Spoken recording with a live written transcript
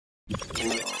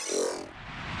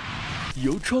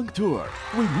由 Trunk Tour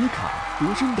为米卡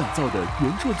度身打造的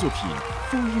原创作品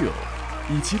For You，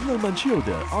 以其浪漫 chill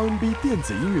的 R&B 电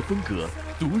子音乐风格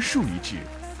独树一帜，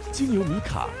经由米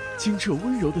卡清澈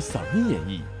温柔的嗓音演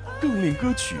绎，更令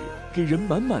歌曲给人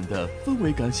满满的氛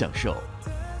围感享受。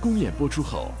公演播出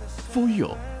后 For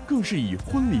You 更是以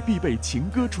婚礼必备情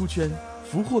歌出圈，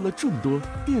俘获了众多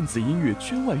电子音乐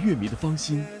圈外乐迷的芳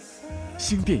心。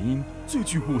新电音最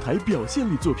具舞台表现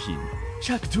力作品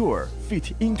China Tour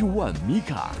Feat. INTO1米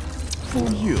卡 For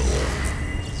You。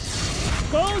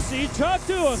 恭喜 China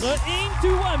Tour 和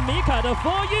INTO1米卡的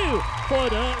For You 获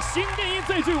得新电音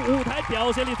最具舞台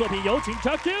表现力作品，有请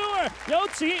China Tour， 有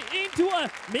请 INTO1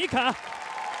米卡。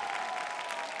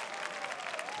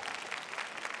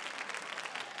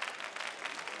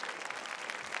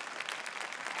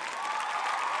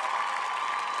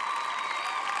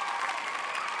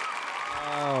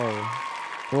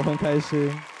我很开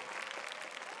心，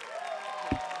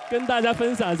跟大家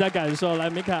分享一下感受，来，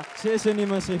米卡，谢谢你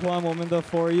们喜欢我们的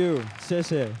For You， 谢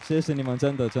谢你们，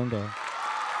真的，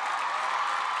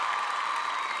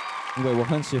因为我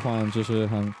很喜欢就是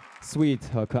很 sweet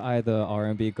和可爱的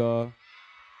R&B 歌，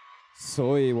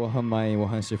所以我很满意，我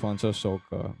很喜欢这首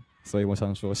歌，所以我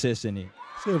想说谢谢你，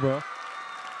谢谢 bro。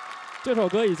这首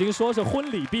歌已经说是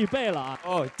婚礼必备了啊！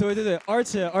哦，对，而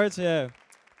且。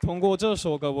通过这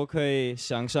首歌，我可以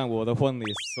想象我的婚礼，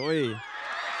所以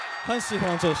很喜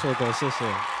欢这首歌，谢谢。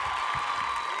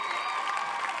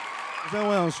首先，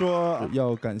我想说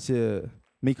要感谢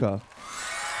Mika。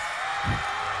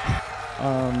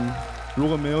如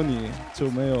果没有你，就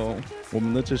没有我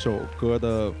们的这首歌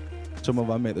的这么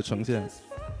完美的呈现，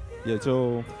也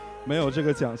就没有这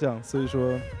个奖项。所以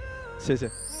说，谢谢。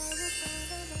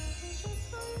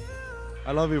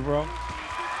I love you, bro。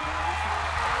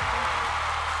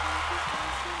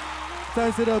再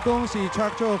次的恭喜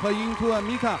China Tour 和 INTO1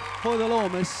米卡获得了我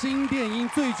们新电音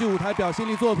最具舞台表现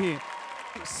力作品。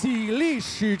喜力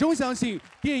始终相信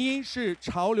电音是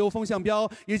潮流风向标，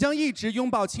也将一直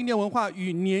拥抱轻电文化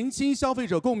与年轻消费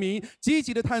者共鸣，积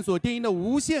极的探索电音的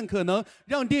无限可能，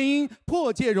让电音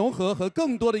破界融合和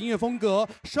更多的音乐风格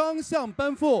双向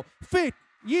奔赴 ，Feat.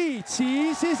 一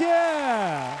起，谢谢。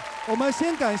我们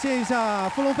先感谢一下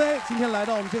傅龙飞今天来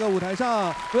到我们这个舞台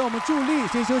上为我们助力，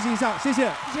先休息一下，谢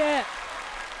谢，谢谢。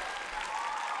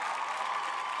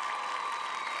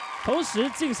同时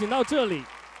进行到这里，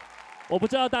我不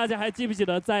知道大家还记不记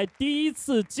得，在第一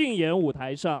次竞演舞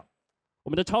台上，我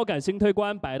们的超感新推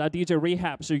官百大 DJ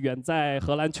Rehab 是远在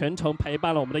荷兰全程陪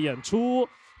伴了我们的演出，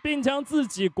并将自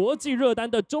己国际热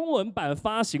单的中文版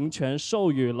发行权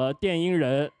授予了电音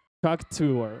人 China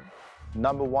Tour。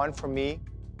 Number one for me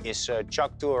is China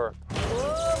Tour.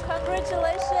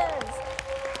 Congratulations!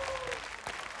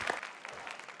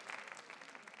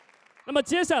 那么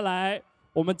接下来，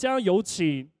我们将有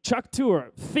请 China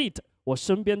Tour Feat. 我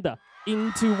身边的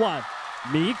INTO1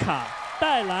米卡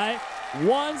带来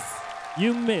Once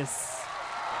You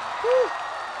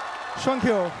Miss。Thank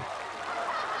you。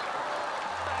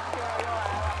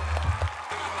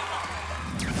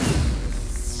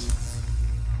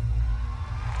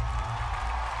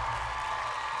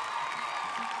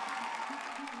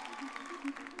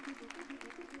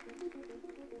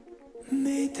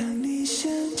每当你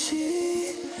想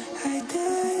起爱的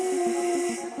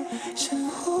夜，深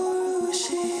呼入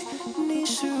吸，你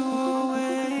是我唯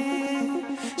一，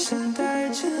想带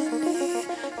着你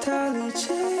逃离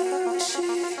这游戏，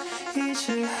一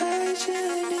直爱着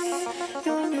你，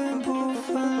永远不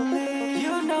分离。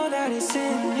You know that it's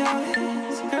in your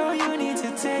hands, girl. You need to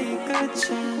take a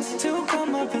chance to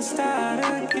come up and start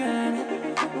again.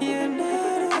 You're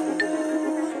not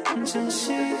alone， 珍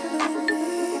惜和你。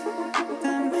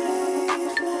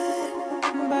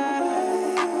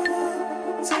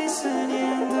最思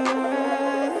念的人。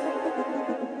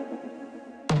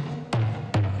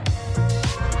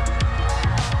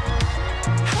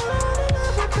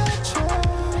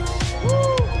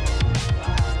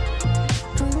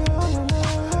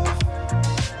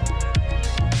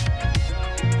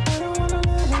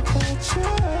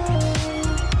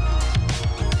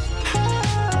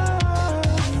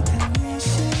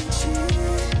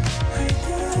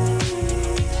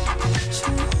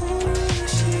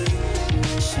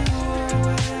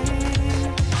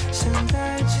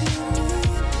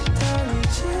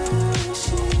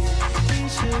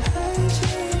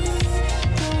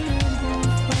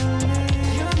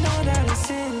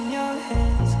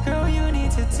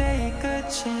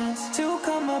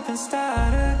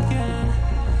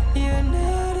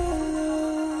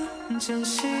珍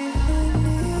惜和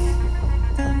你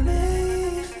的每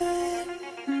一分，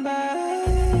把爱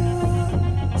我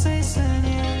最思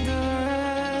念的人。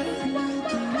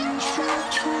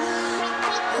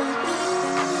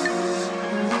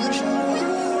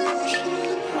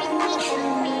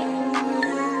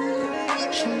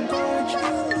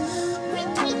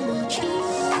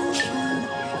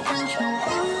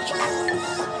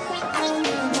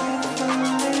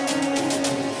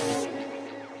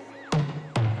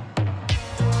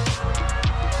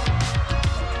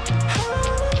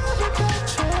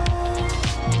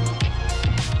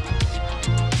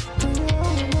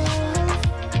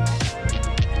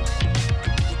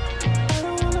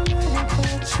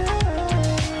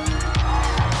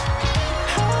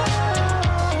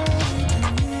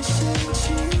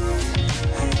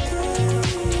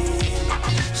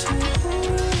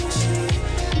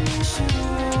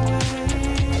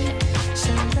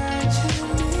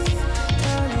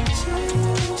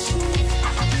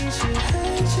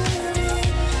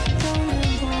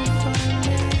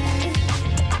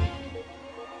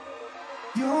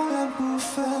永远不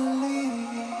分离。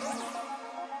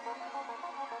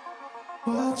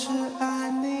我只爱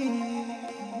你。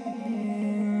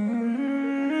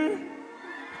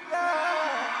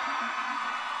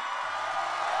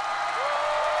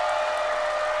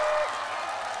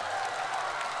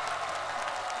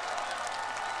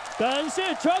感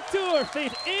谢 Truck Tour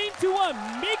Feat. INTO1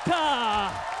米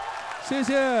卡。谢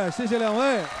谢两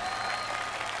位，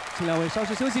请两位稍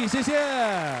事休息，谢谢。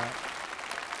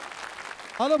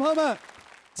好的，朋友们，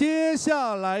接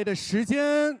下来的时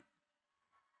间，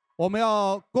我们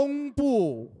要公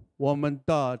布我们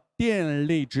的电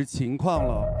力值情况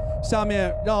了。下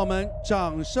面让我们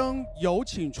掌声有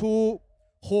请出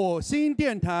火星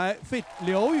电台 Feat.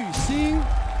 刘雨昕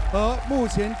和目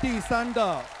前第3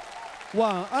的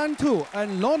晚安兔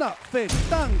and Lona Feat.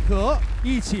 蛋壳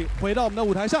一起回到我们的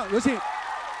舞台上，有请。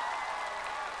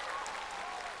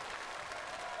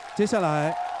接下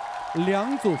来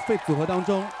2组 Feat. 组合当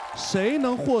中，谁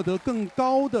能获得更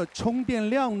高的充电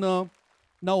量呢？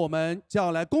那我们就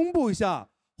要来公布一下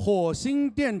火星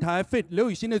电台 Feat. 刘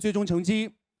雨昕的最终成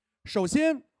绩。首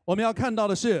先，我们要看到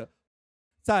的是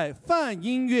在泛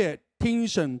音乐听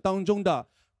审当中的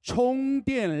充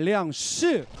电量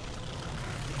是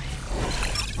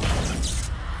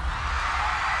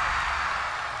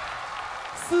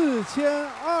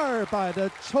4200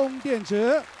的充电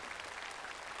值。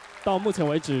到目前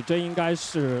为止，这应该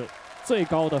是最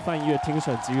高的泛音乐听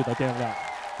审给予的电量，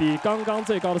比刚刚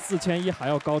最高的4100还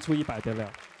要高出100电量。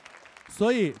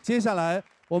所以接下来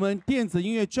我们电子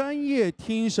音乐专业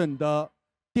听审的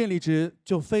电力值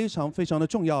就非常的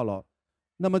重要了。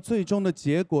那么最终的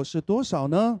结果是多少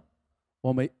呢？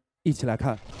我们一起来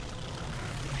看。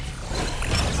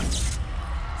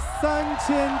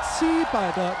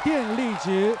3700的电力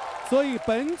值，所以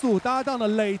本组搭档的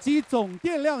累积总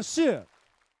电量是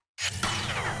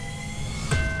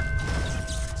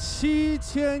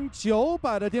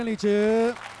7900的电力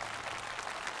值。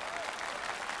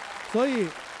所以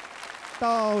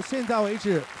到现在为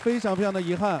止，非常的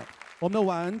遗憾，我们的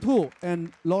晚安兔 and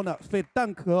Lona Feat.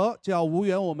 蛋壳就要无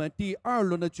缘我们第2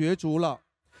轮的角逐了。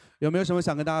有没有什么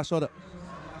想跟大家说的？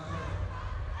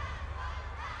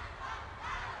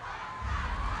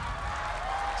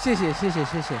谢谢。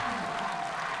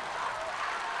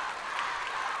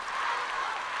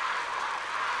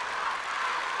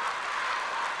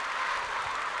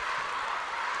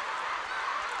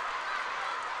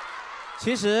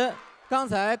其实刚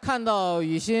才看到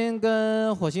雨欣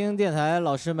跟火星电台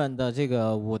老师们的这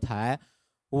个舞台，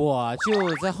我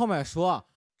就在后面说，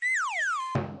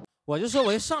我就说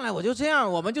我一上来我就这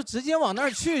样，我们就直接往那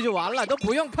儿去就完了，都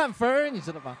不用看分儿，你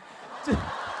知道吧？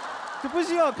就不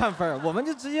需要看分儿，我们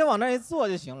就直接往那儿一坐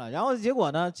就行了。然后结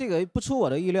果呢，这个不出我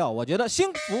的意料，我觉得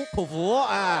心服口服，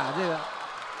哎，这个。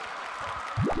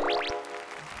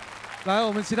来，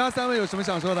我们其他3位有什么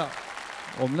想说的？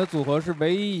我们的组合是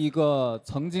唯一一个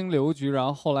曾经留局，然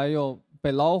后后来又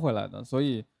被捞回来的，所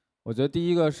以我觉得第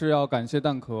一个是要感谢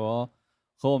蛋壳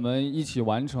和我们一起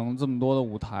完成这么多的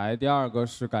舞台，第二个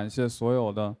是感谢所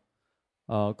有的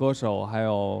歌手还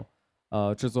有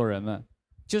制作人们。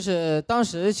就是当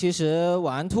时其实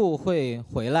晚安兔会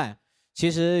回来，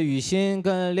其实雨欣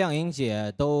跟亮颖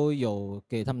姐都有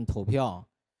给他们投票，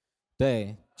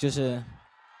对，就是。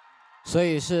所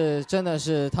以是真的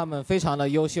是他们非常的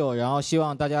优秀，然后希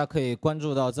望大家可以关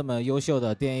注到这么优秀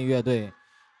的电音乐队，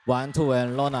晚安兔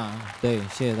and Lona， 对，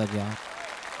谢谢大家。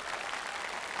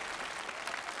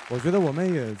我觉得我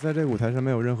们也在这个舞台上没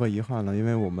有任何遗憾了，因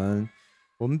为我们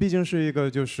毕竟是一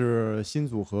个就是新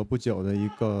组合不久的一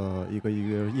个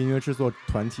音乐制作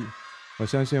团体，我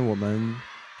相信我们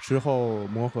之后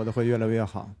磨合的会越来越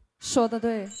好。说得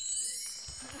对，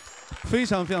非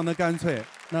常的干脆。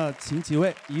那请几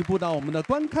位移步到我们的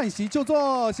观看席就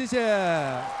坐，谢谢。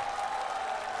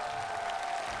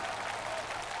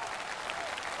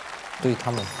对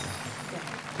他们，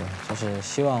对，就是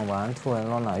希望晚安兔 and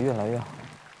Lona 越来越好。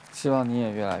希望你也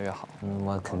越来越好。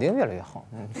我肯定越来越好。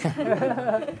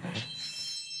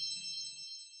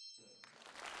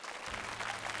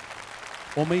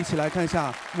我们一起来看一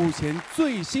下目前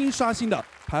最新刷新的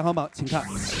排行榜，请看。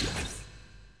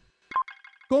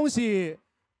恭喜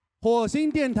火星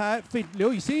电台 Feat.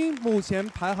 刘雨昕目前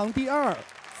排行第2，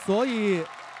所以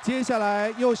接下来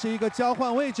又是一个交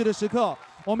换位置的时刻。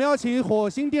我们要请火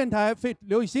星电台 Feat.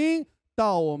 刘雨昕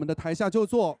到我们的台下就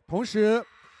坐，同时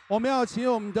我们要请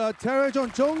我们的 Terry John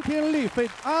钟天丽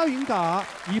Feat. 阿云嘎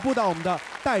移步到我们的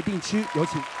待定区，有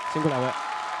请，辛苦2位。你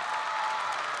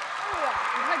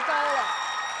太高了。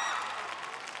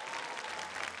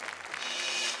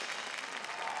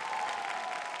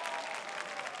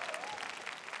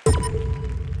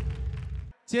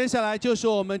接下来就是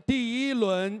我们第一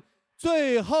轮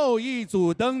最后一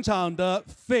组登场的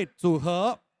Feat 组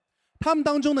合。他们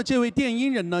当中的这位电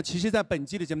音人呢，其实在本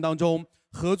期的节目当中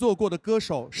合作过的歌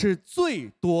手是最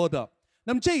多的。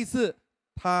那么这一次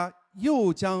他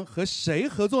又将和谁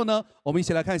合作呢？我们一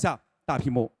起来看一下大屏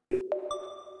幕。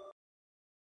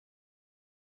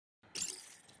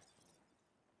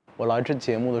我来这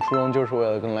节目的初衷就是为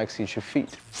了跟 Lexi 去 feat。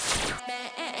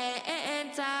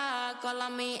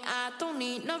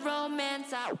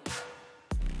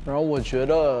然后我觉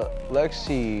得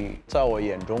Lexi 在我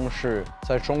眼中是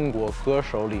在中国歌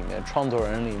手里面、创作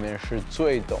人里面是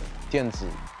最懂电子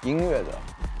音乐的。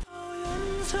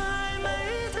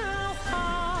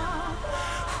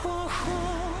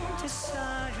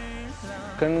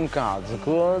跟嘎子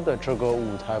哥的这个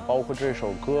舞台，包括这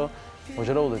首歌，我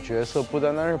觉得我的角色不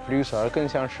单单是 producer， 而更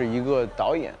像是一个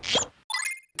导演。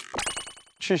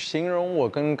去形容我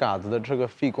跟嘎子的这个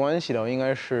feat 关系的，应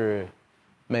该是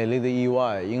美丽的意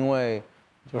外，因为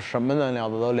就什么能聊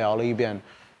的都聊了一遍，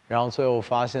然后最后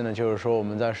发现呢，就是说我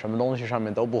们在什么东西上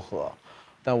面都不合，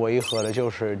但唯一合的就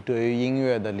是对于音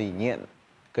乐的理念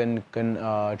跟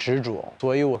执着，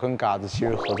所以我跟嘎子其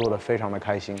实合作的非常的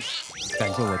开心。感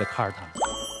谢我的卡尔塔。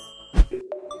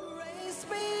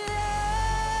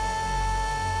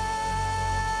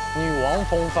女王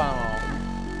风范哦。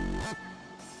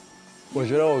我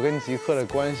觉得我跟极客的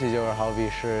关系就是好比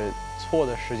是错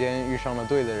的时间遇上了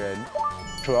对的人，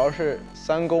主要是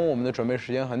3公我们的准备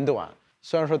时间很短，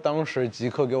虽然说当时极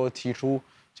客给我提出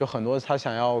就很多他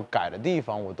想要改的地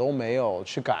方，我都没有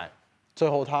去改，最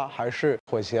后他还是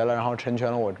妥协了，然后成全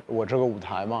了我这个舞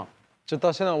台嘛。就到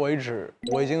现在为止，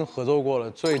我已经合作过了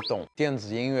最懂电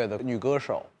子音乐的女歌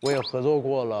手，我也合作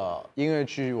过了音乐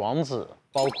剧王子，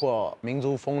包括民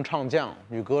族风唱将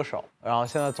女歌手，然后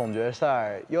现在总决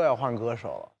赛又要换歌手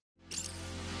了。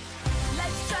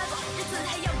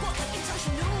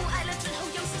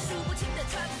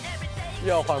又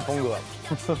要换风格。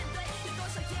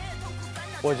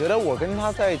我觉得我跟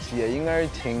他在一起也应该是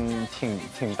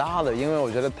挺搭的，因为我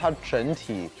觉得他整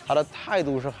体他的态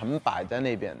度是很摆在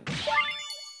那边的。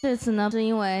这次呢，是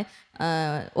因为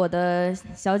我的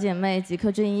小姐妹吉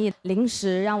克隽逸临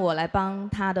时让我来帮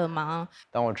她的忙。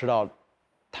当我知道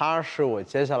他是我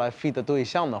接下来 feat 的对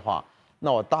象的话，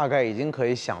那我大概已经可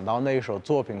以想到那一首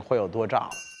作品会有多炸了。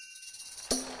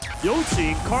有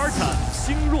请 Carta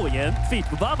辛若言 feat.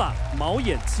 爸爸毛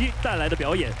眼七带来的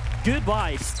表演 Good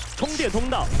Vibes 充电通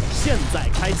道现在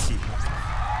开启。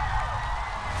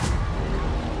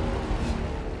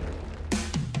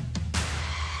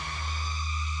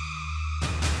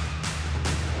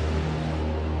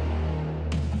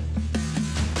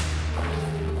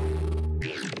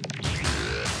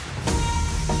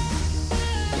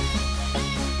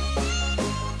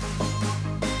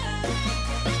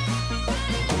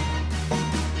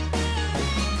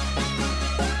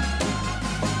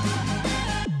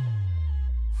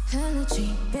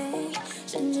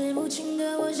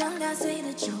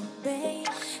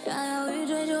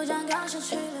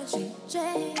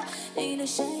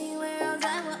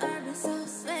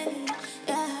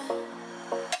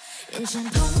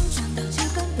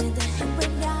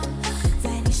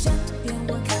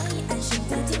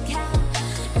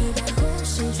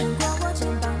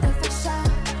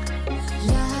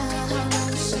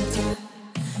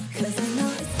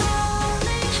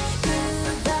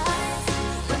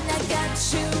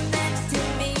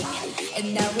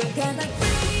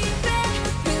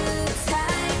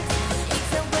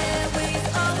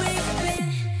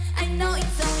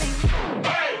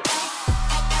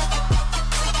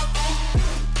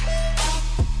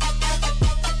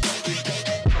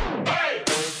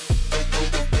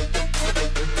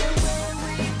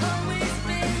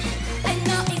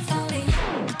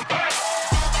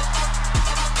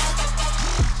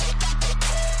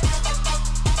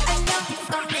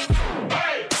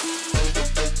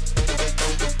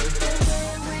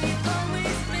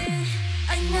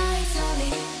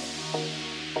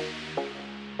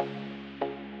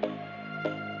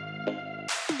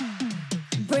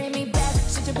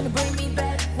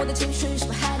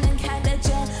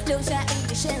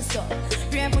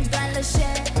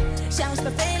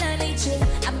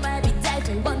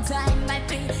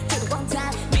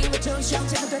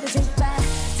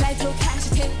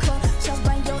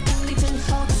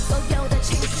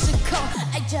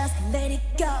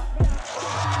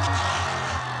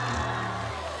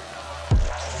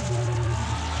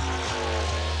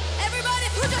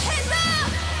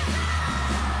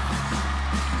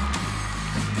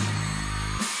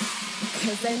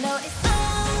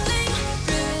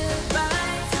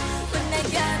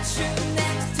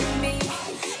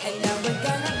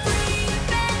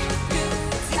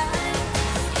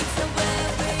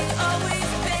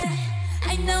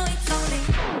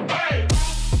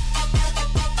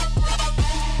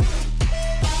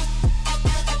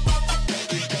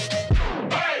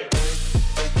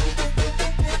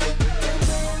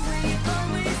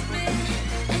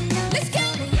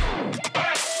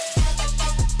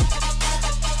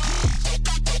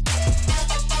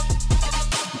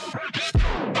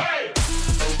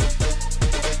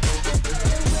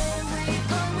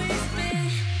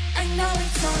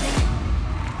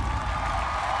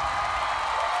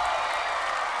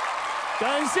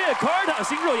感谢卡尔塔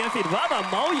新若言 feat. 娃娃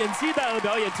毛眼期带来的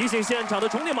表演，提醒现场的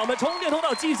充电宝们，充电通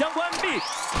道即将关闭。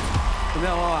怎么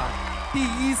样，娃娃？第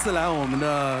一次来我们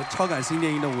的超感新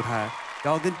电音的舞台，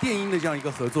然后跟电音的这样一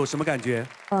个合作，什么感觉？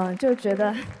就觉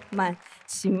得蛮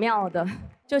奇妙的。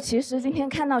就其实今天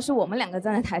看到是我们2个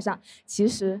站在台上，其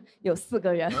实有4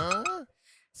个人，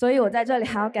所以我在这里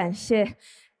还要感谢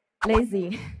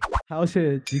Lazy， 还要谢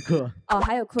谢极客，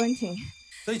还有 Quentin。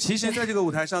所以其实在这个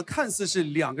舞台上，看似是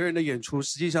2个人的演出，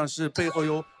实际上是背后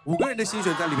有5个人的心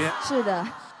血在里边。是的，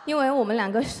因为我们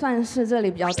2个算是这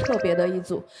里比较特别的一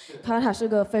组。卡尔塔是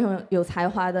个非常有才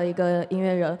华的一个音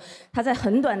乐人，他在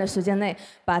很短的时间内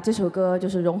把这首歌就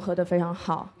是融合得非常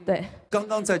好。对，刚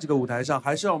刚在这个舞台上，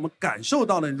还是让我们感受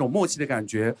到了那种默契的感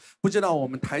觉。不知道我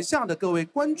们台下的各位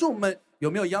观众们有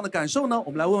没有一样的感受呢？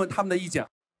我们来问问他们的意见。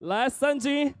来，三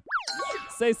金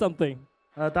 ，say something。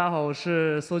大家好，我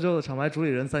是搜救的厂牌主理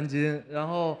人3金，然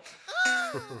后，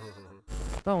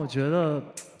但我觉得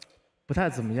不太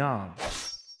怎么样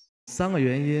，3个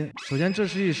原因。首先，这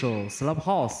是一首 Slap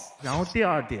House， 然后第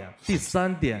2点、第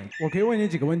3点，我可以问你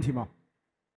几个问题吗？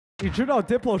你知道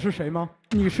Diplo 是谁吗？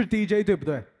你是 DJ 对不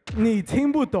对？你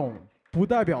听不懂不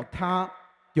代表他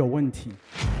有问题。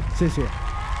谢谢。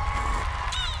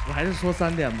我还是说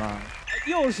3点吧。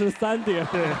又是3点。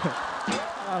对。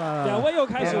 2位又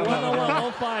开始 one on one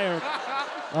on fire。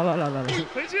来，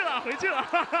回去了。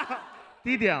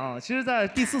第1点啊，其实，在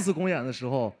第4次公演的时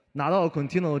候，拿到了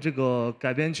Quintino 这个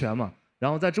改编权嘛，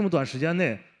然后在这么短时间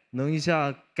内能一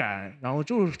下改，然后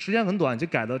就是时间很短就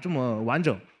改得这么完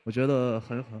整，我觉得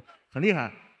很厉害。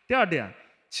第2点，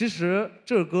其实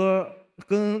这个歌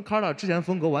跟 Carla 之前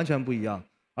风格完全不一样，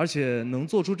而且能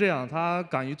做出这样，他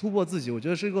敢于突破自己，我觉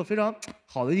得是一个非常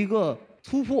好的一个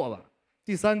突破吧。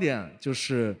 第3点就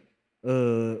是，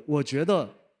我觉得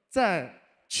在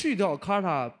去掉卡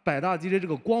塔百大 DJ 这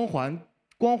个光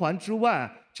环之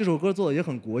外，这首歌做的也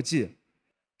很国际，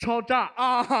超炸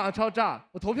啊，超炸！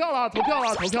我投票了。我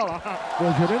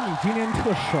觉得你今天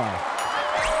特帅。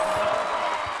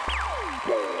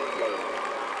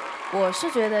我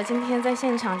是觉得今天在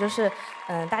现场就是，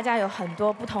大家有很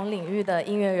多不同领域的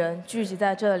音乐人聚集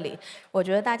在这里。我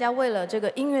觉得大家为了这个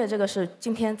音乐这个事，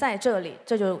今天在这里，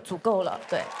这就足够了。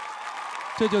对，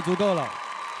这就足够了。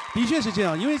的确是这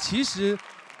样，因为其实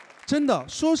真的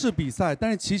说是比赛，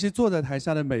但是其实坐在台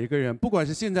下的每一个人，不管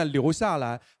是现在留下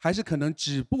来，还是可能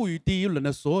止步于第1轮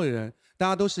的所有人，大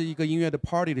家都是一个音乐的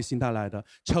party 的心态来的，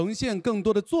呈现更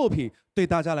多的作品，对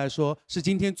大家来说是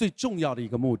今天最重要的一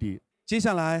个目的。 接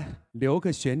下来留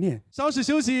个悬念，稍事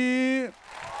休息。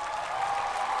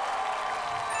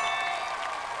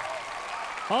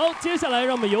好，接下来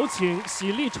让我们有请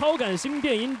喜力超感新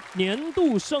电音年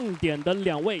度盛典的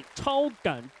2位超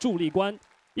感助力官，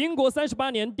英国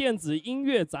38年电子音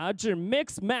乐杂志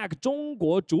Mix Mag 中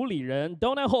国主理人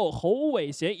Donald Ho 侯伟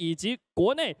贤，以及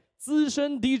国内资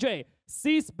深 DJ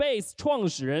C Space 创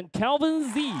始人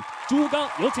Calvin Z 朱刚，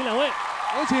有请2位，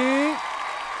有请。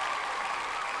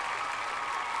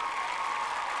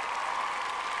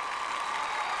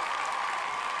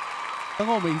 刚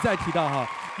刚我们一再提到哈，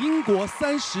英国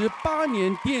38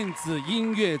年电子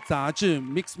音乐杂志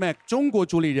Mix Mag 中国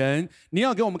主理人，您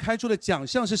要给我们开出的奖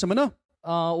项是什么呢？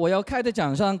我要开的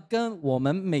奖项跟我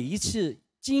们每一次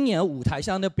今年舞台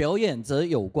上的表演者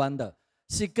有关的，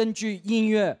是根据音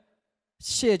乐、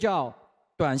社交、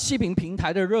短视频平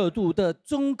台的热度的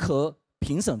综合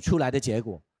评审出来的结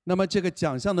果。那么这个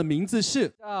奖项的名字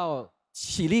是叫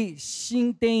喜力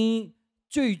新电音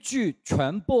最具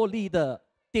传播力的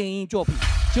电音作品，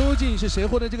究竟是谁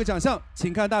获得这个奖项？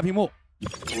请看大屏幕。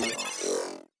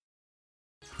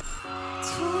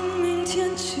从明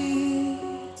天起，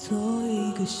做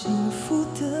一个幸福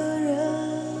的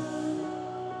人，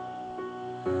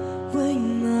喂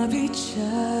马劈柴，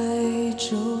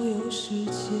周游世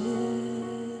界。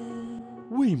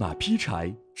喂马劈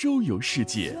柴，周游世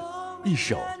界。一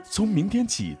首从明天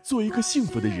起做一个幸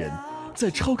福的人，在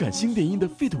超感新电音的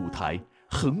Feat 舞台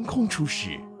横空出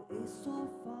世。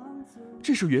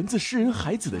 这首源自诗人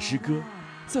海子的诗歌，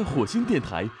在火星电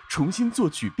台重新作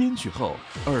曲编曲后，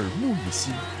耳目一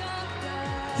新。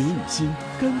刘雨欣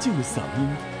干净的嗓音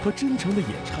和真诚的演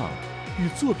唱，与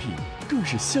作品更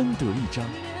是相得益彰。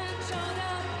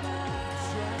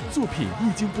作品一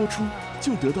经播出，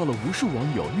就得到了无数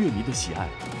网友乐迷的喜爱，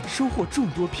收获众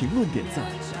多评论点赞，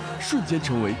瞬间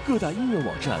成为各大音乐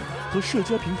网站和社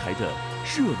交平台的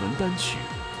热门单曲。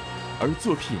 而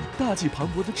作品大气磅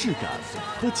礴的质感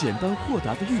和简单豁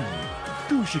达的寓意，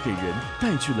更是给人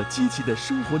带去了积极的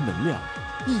生活能量，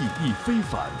意义非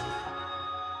凡。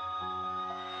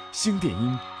新电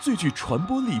音最具传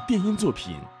播力电音作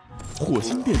品，火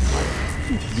星电台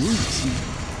feat. 刘雨欣，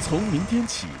从明天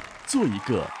起，做一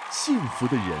个幸福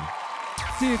的人。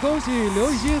既恭喜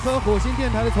刘雨昕和火星电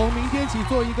台的《从明天起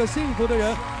做一个幸福的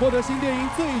人》获得新电音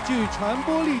最具传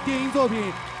播力电音作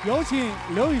品，有请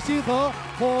刘雨昕和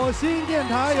火星电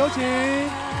台，有请。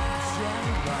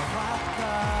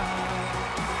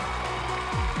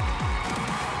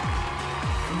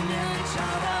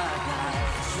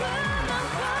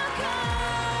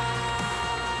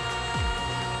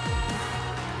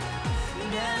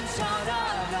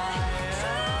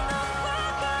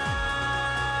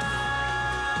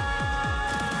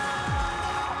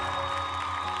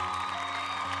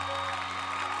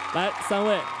来，3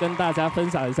位跟大家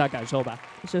分享一下感受吧。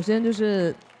首先就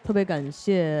是特别感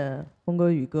谢峰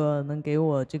哥、宇哥能给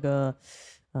我这个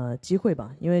机会吧，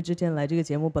因为之前来这个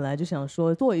节目本来就想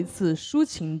说做一次抒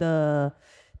情的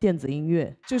电子音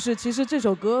乐，就是其实这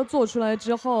首歌做出来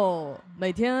之后，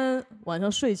每天晚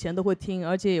上睡前都会听，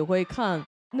而且也会看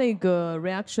那个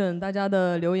reaction， 大家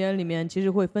的留言里面其实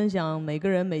会分享每个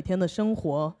人每天的生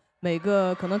活，每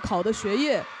个可能考的学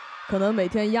业，可能每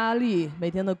天压力，每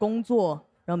天的工作，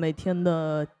然后每天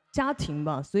的家庭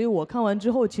吧，所以我看完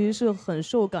之后其实是很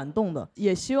受感动的，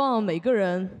也希望每个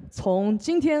人从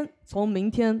今天、从明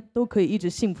天都可以一直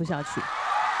幸福下去。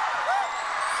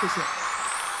谢谢。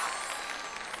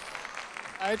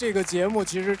来这个节目，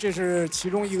其实这是其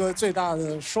中一个最大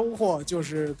的收获，就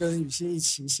是跟雨昕一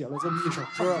起写了这么一首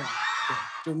歌。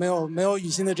对，就没有雨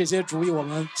昕的这些主意，我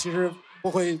们其实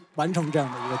不会完成这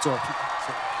样的一个作品。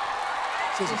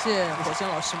谢谢火星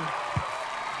老师们。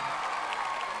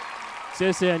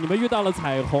谢谢你们遇到了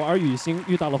彩虹，而雨昕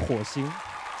遇到了火星。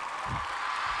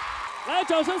来，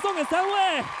掌声送给3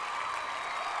位。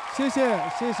谢谢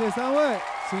3位，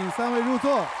请3位入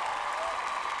座。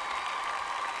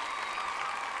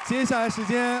接下来时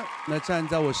间，那站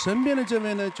在我身边的这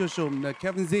位呢，就是我们的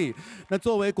Kevin Z。那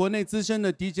作为国内资深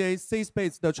的 DJ C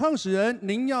Space 的创始人，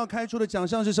您要开出的奖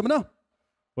项是什么呢？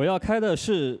我要开的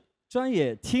是专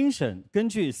业听审根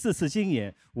据4次竞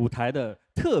演舞台的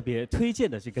特别推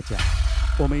荐的这个奖。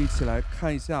我们一起来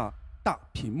看一下大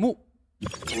屏幕。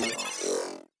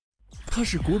她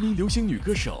是国民流行女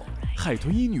歌手，海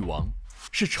豚音女王，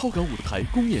是超感舞台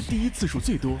公演第1次数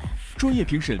最多、专业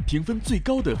评审评分最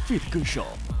高的 Feat 歌手。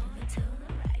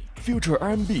Future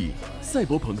R&B、赛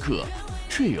博朋克、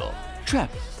Trail、Trap，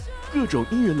 各种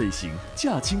音乐类型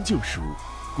驾轻就熟，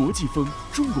国际风、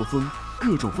中国风，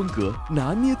各种风格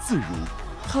拿捏自如。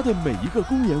她的每一个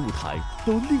公演舞台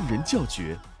都令人叫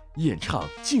绝，演唱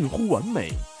近乎完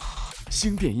美。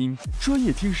新电音专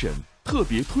业听审特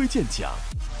别推荐奖，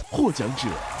获奖者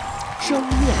张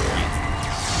靓颖。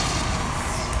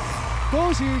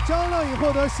恭喜张靓颖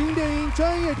获得新电音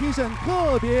专业评审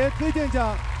特别推荐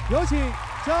奖，有请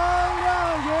张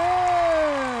靓颖。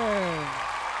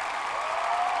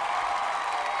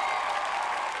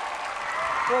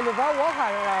我就把我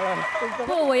喊上来了。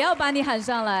不，我要把你喊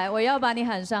上来，我要把你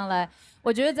喊上来。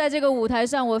我觉得在这个舞台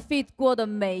上，我 feat 过的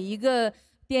每一个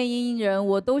电音人，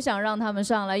我都想让他们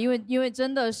上来，因为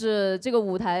真的是这个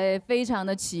舞台非常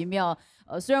的奇妙。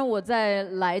虽然我在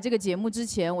来这个节目之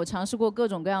前，我尝试过各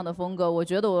种各样的风格，我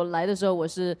觉得我来的时候我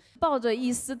是抱着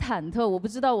一丝忐忑，我不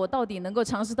知道我到底能够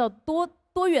尝试到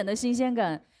多远的新鲜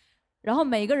感，然后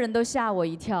每个人都吓我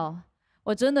一跳。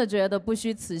我真的觉得不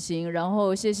虚此行，然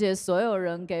后谢谢所有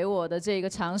人给我的这个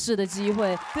尝试的机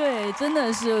会。对，真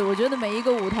的是，我觉得每一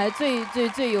个舞台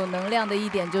最有能量的一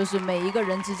点就是每一个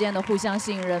人之间的互相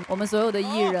信任。我们所有的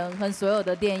艺人和所有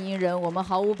的电音人，我们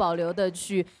毫无保留的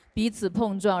去彼此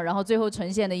碰撞，然后最后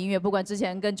呈现的音乐，不管之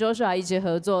前跟 Joshua 一起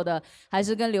合作的，还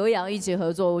是跟刘洋一起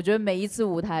合作，我觉得每一次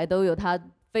舞台都有它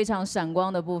非常闪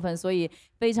光的部分，所以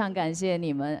非常感谢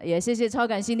你们，也谢谢超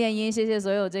感新电音，谢谢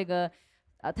所有这个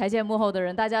台前幕后的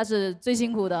人，大家是最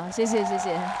辛苦的，谢谢谢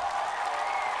谢。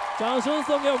掌声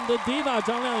送给我们的 Diva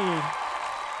张靓颖。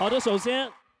好的，首先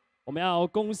我们要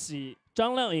恭喜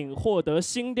张靓颖获得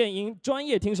新电音专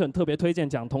业听审特别推荐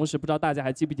奖，同时不知道大家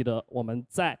还记不记得我们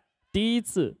在第1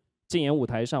次竞演舞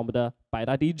台上，我们的百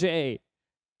大 DJ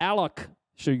Alok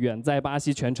是远在巴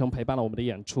西全程陪伴了我们的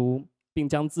演出，并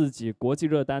将自己国际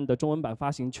热单的中文版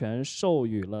发行权授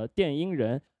予了电音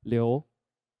人刘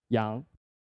洋。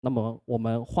那么我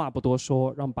们话不多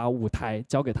说，让把舞台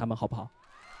交给他们，好不好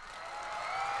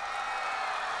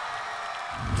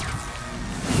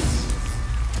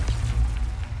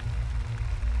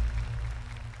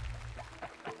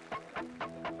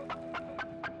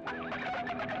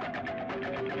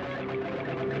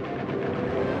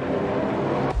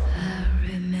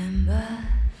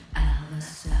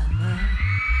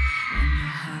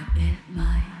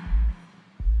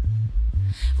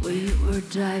？We were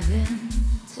driving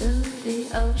to the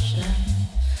ocean,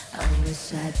 always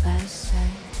side by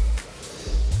side.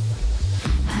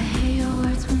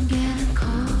 nights when getting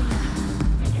colder.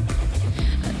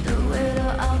 Through it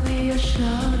all, I'll be your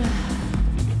shoulder.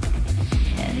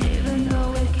 And even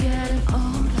though we're getting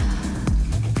older,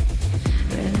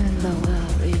 remember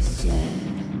what we said.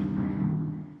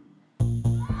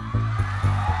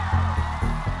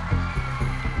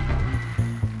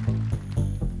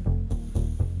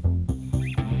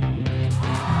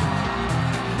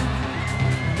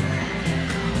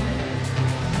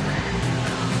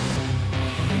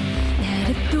 And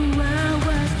if the world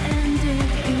was ending,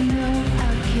 you know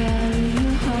I'll carry you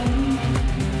home.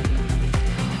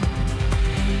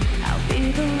 I'll be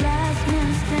the last man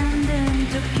standing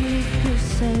to keep you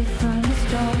safe from the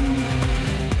storm.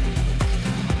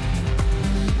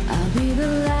 I'll be the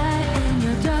light in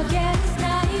your darkest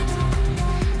night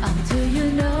until you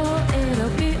know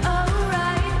it'll be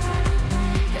alright.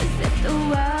 'Cause if the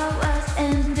world was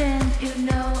ending, you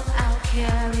know I'll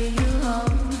carry you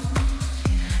home.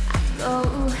 Go,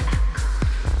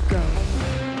 go.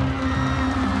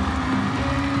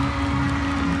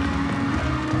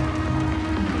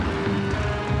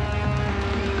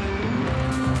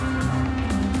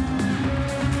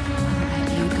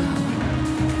 You go.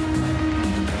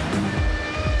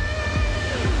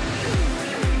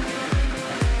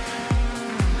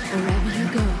 Wherever you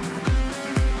go.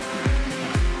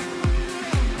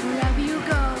 Wherever you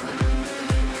go.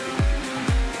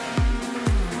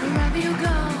 Wherever you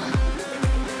go.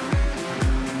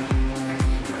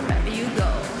 Wherever you go.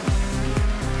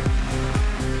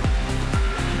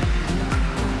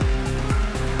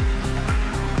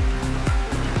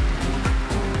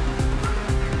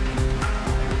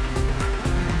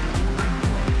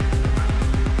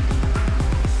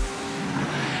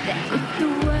 That if the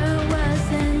world was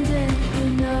ending, you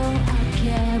know I'll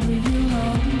carry you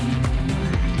home.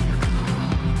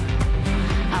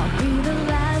 I'll be the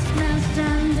last man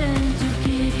standing to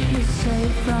keep you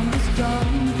safe from the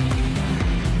storm.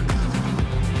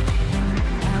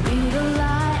 I'll be the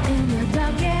light in your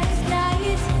darkest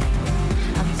night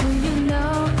until you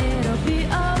know it'll be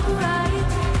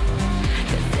alright.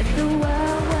 'Cause if the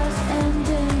world was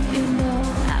ending, you know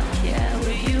I'll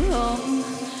carry you home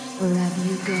wherever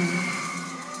you go.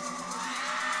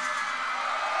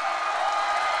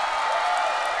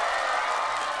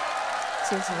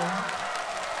 谢谢。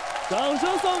掌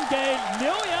声送给刘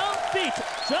洋 feat.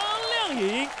 张靓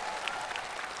颖。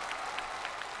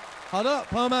好的，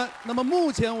朋友们，那么目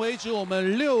前为止，我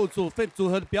们6组 Fit 组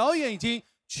合的表演已经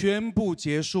全部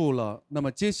结束了。那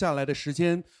么接下来的时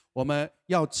间，我们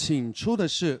要请出的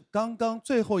是刚刚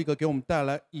最后一个给我们带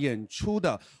来演出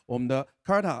的我们的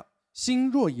Carta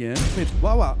辛若言 Fit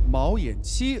娃娃毛眼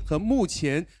七和目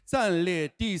前暂列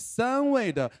第3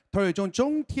位的特瑞中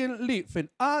中天力 Fit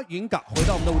阿云嘎回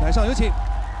到我们的舞台上，有请。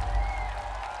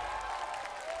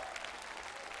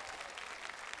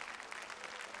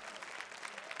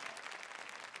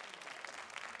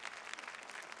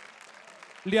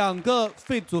2个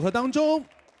Fit 组合当中，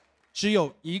只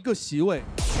有1个席位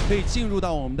可以进入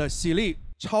到我们的喜力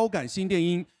超感星电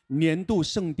音年度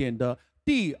盛典的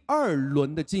第2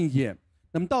轮的竞演。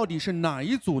那么到底是哪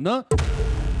一组呢？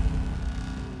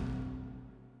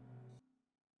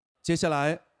接下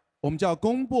来我们就要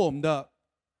公布我们的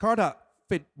Carta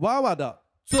Fit 娃娃的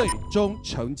最终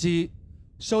成绩。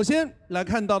首先来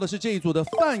看到的是这一组的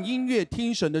泛音乐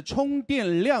听审的充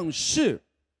电量是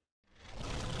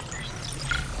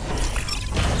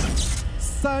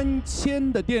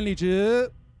3000的电力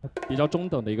值，比较中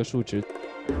等的一个数值。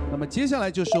那么接下来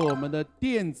就是我们的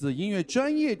电子音乐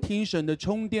专业听审的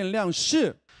充电量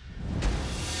是，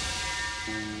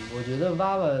我觉得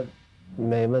娃娃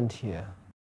没问题。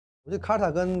我觉得卡塔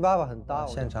跟娃娃很搭，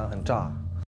现场很炸。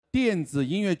电子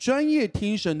音乐专业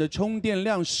听审的充电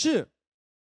量是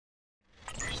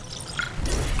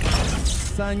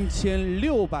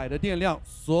3600的电量，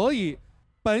所以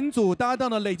本组搭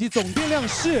档的累计总电量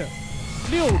是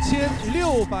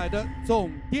6600的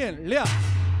总电量。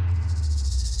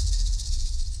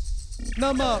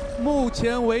那么目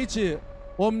前为止，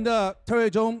我们的特瑞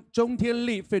中中天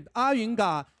力 Fit 阿云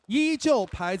嘎依旧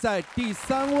排在第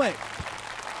3位。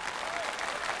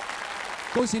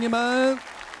恭喜你们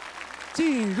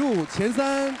进入前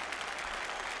3，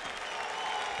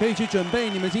可以去准备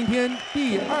你们今天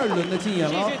第2轮的竞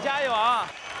演了。继续加油啊！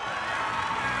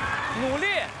努力！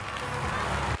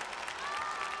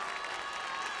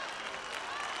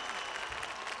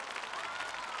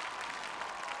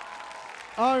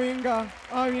阿云嘎，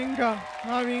阿云嘎，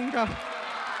阿云嘎。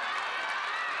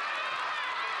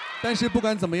但是不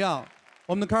管怎么样，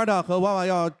我们的 Carta 和娃娃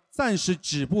要暂时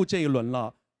止步这一轮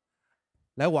了，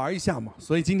来玩一下嘛。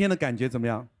所以今天的感觉怎么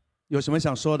样？有什么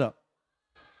想说的？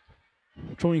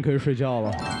终于可以睡觉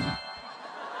了，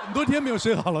很多天没有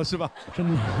睡好了是吧？真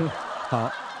的。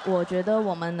好，我觉得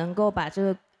我们能够把这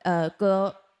个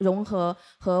歌融合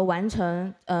和完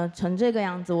成成这个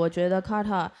样子，我觉得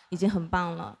Carter 已经很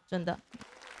棒了，真的。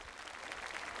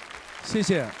谢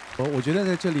谢。我觉得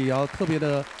在这里要特别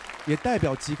的，也代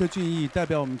表吉克隽逸，代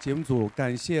表我们节目组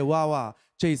感谢娃娃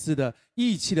这一次的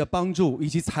义气的帮助以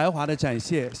及才华的展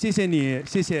现，谢谢你，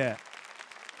谢谢。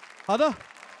好的。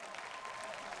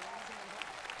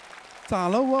咋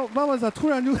了？娃娃咋突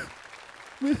然就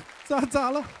没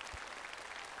咋了？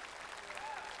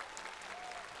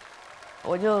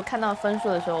我就看到分数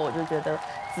的时候，我就觉得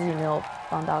自己没有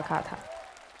帮到卡塔，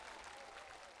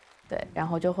对，然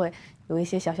后就会有一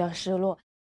些小小失落。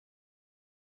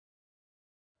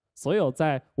所有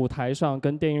在舞台上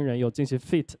跟电音人有进行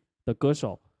feat 的歌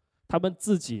手，他们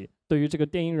自己对于这个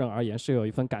电音人而言是有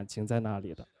一份感情在那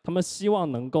里的。他们希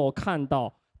望能够看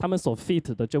到他们所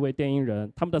feat 的这位电音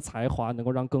人，他们的才华能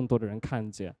够让更多的人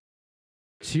看见。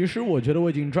其实我觉得我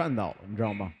已经赚到了，你知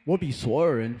道吗？我比所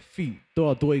有人 feat 都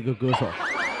要多一个歌手。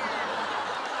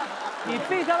你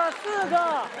feat 了4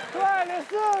个，对，你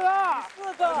4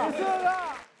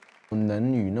个。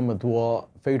能与那么多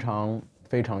非常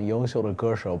优秀的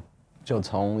歌手，就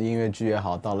从音乐剧也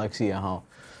好，到 Lexi 也好，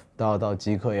到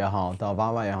吉克也好，到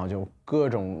娃娃也好，就各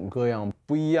种各样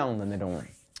不一样的那种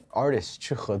artist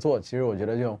去合作，其实我觉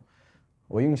得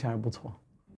我运气还不错。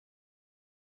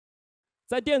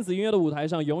在电子音乐的舞台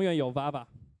上，永远有娃娃。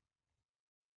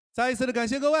再一次的感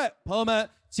谢各位朋友们，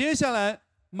接下来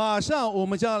马上我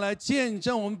们将要来见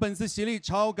证我们本次喜力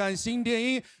超感新电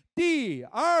音第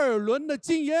2轮的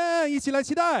竞演，一起来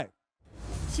期待。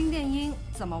新电音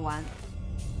怎么玩？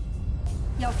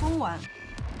要疯玩，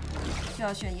就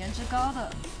要选颜值高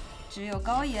的，只有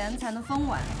高颜才能疯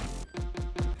玩。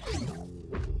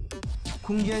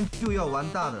空间就要玩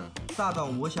大的，大到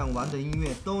我想玩的音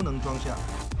乐都能装下。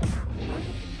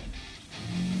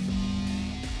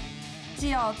既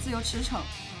要自由驰骋，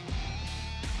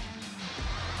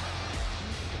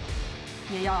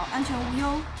也要安全无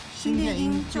忧。新电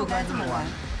音就该这么玩，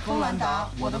疯玩达，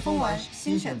我的疯玩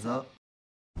新选择。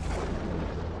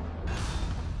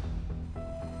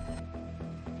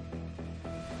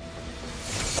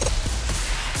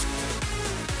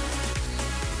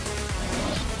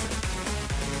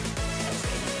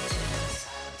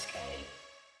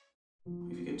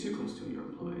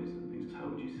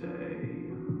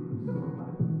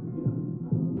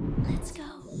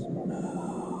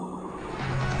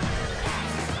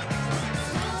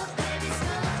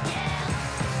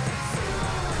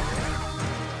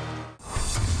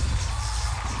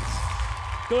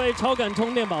各位超感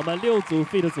充电宝们，6组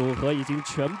feat 组合已经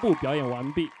全部表演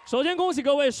完毕。首先恭喜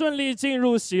各位顺利进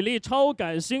入喜力超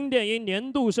感新电音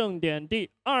年度盛典第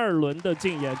2轮的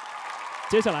竞演。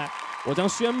接下来我将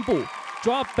宣布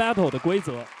Drop Battle 的规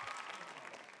则。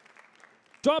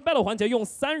Drop Battle 环节用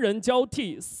3人交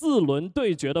替4轮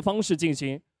对决的方式进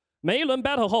行。每一轮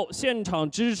Battle 后，现场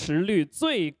支持率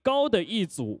最高的一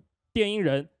组电音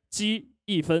人积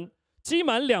1分，积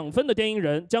满2分的电音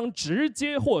人将直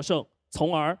接获胜。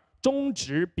从而终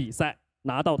止比赛，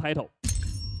拿到 title。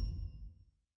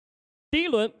第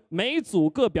1轮每组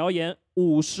各表演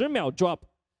50秒 drop，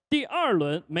 第2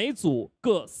轮每组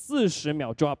各40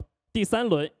秒 drop， 第3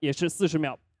轮也是40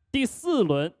秒，第4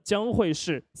轮将会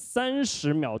是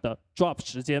30秒的 drop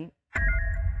时间。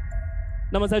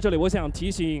那么在这里，我想提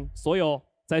醒所有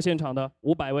在现场的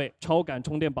500位超感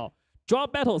充电宝 ，Drop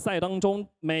Battle 赛当中，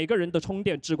每个人的充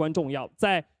电至关重要，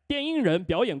在电音人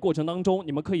表演过程当中，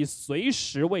你们可以随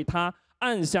时为他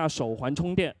按下手环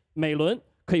充电，每轮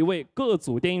可以为各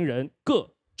组电音人各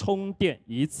充电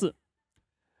1次。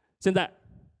现在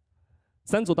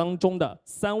3组当中的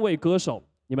3位歌手，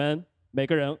你们每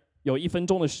个人有1分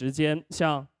钟的时间，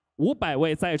向500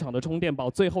位在场的充电宝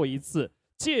最后一次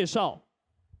介绍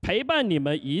陪伴你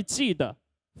们1季的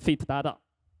feat 搭档，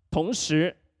同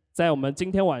时在我们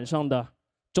今天晚上的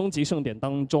终极盛典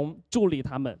当中，助力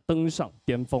他们登上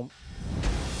巅峰。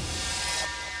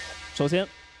首先，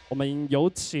我们有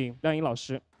请亮颖老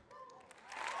师。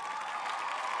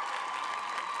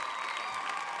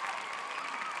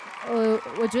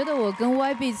我觉得我跟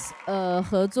YBeats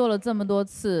合作了这么多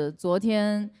次，昨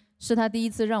天是他第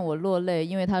1次让我落泪，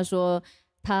因为他说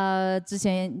他之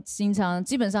前经常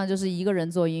基本上就是一个人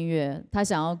做音乐，他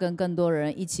想要跟更多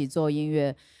人一起做音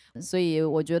乐。所以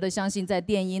我觉得，相信在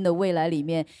电音的未来里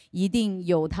面，一定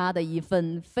有他的一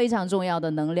份非常重要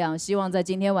的能量。希望在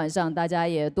今天晚上，大家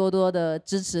也多多的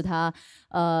支持他，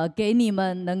给你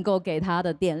们能够给他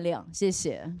的电量。谢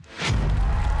谢。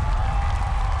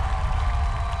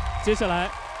接下来，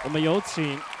我们有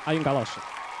请阿云嘎老师。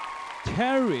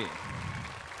Terry，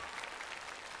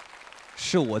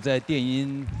是我在电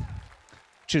音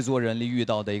制作人里遇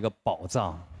到的一个宝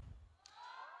藏。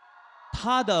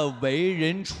他的为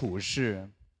人处事，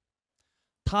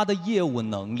他的业务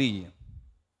能力，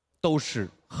都是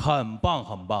很棒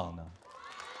很棒的，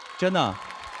真的。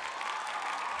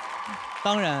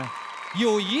当然，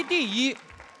友谊第一，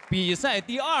比赛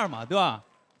第二嘛，对吧？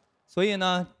所以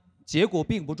呢，结果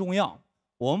并不重要，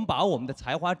我们把我们的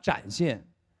才华展现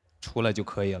出来就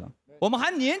可以了。我们还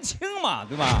年轻嘛，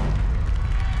对吧？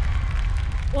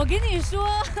我跟你说，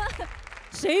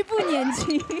谁不年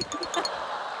轻？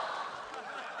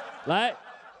来，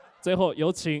最后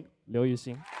有请刘雨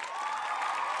昕。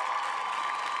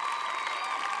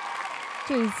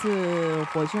这一次，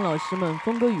火星老师们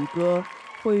峰哥、宇哥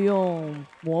会用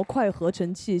模块合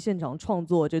成器现场创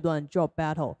作这段 Drop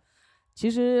Battle。其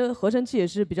实合成器也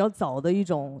是比较早的一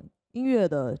种音乐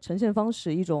的呈现方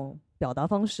式，一种表达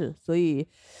方式，所以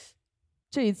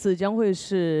这一次将会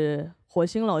是火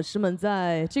星老师们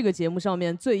在这个节目上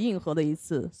面最硬核的一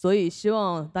次，所以希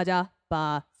望大家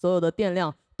把所有的电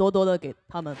量多多的给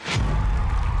他们。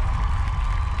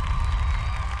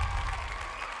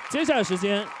接下来时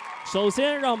间，首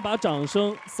先让我们把掌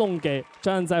声送给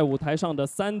站在舞台上的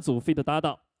3组 feat 搭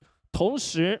档，同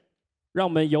时让我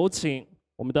们有请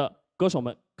我们的歌手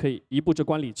们可以移步至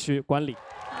观礼区观礼。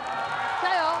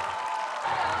加油！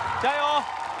加油！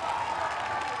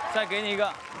再给你一个。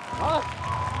好。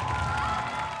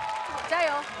加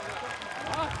油！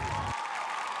好。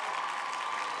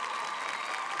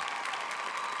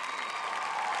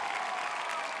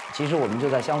其实我们就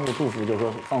在相互祝福，就是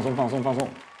说放松放松放松，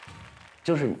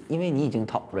就是因为你已经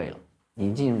top3了，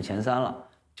你进入前3了，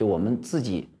就我们自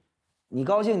己，你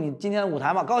高兴，你今天舞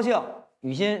台嘛高兴，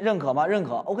雨欣认可吗？认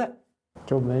可 ，OK，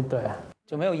 就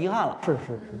没有遗憾了，是，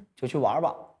就去玩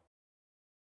吧。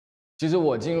其实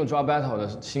我进入 Drop Battle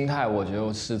的心态，我觉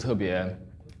得是特别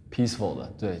peaceful 的，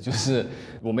对，就是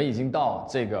我们已经到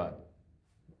这个，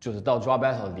就是到 Drop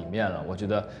Battle 里面了，我觉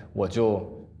得我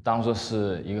就当做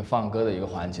是一个放歌的一个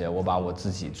环节，我把我自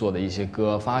己做的一些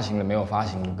歌，发行的没有发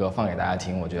行的歌放给大家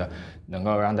听，我觉得能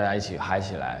够让大家一起嗨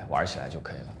起来、玩起来就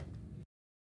可以了。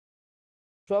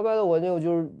Drop Battle 我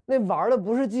就是那玩的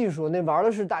不是技术，那玩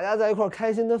的是大家在一块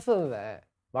开心的氛围，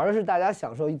玩的是大家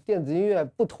享受电子音乐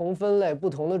不同分类、不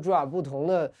同的 drop、不同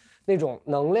的那种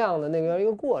能量的那个一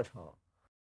个过程。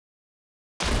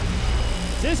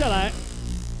接下来，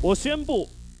我宣布。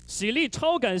喜力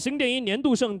超感星电音年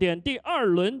度盛典第2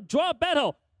轮 Drop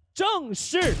Battle 正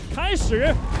式开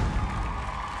始，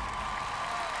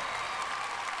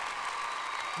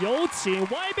有请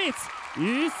YBeats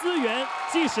于思源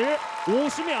计时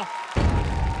50秒。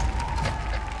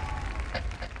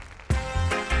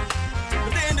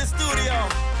In the studio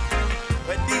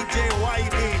with DJ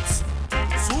YBeats,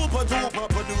 super duper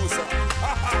producer.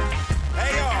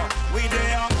 Hey yo, we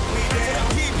there,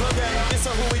 people there. This is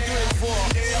who we do it for.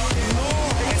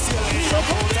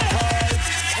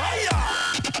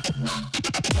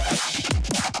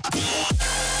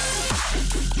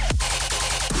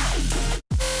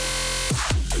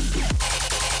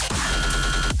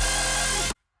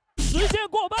时间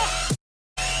过半。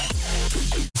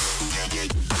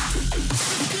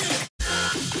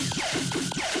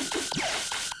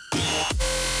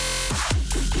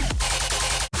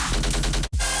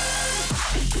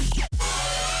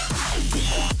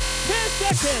10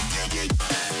 seconds。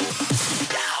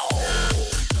5、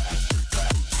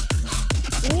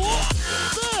4、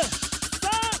3、2、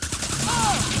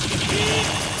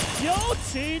1，有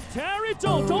请 Terry 周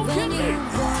中天领。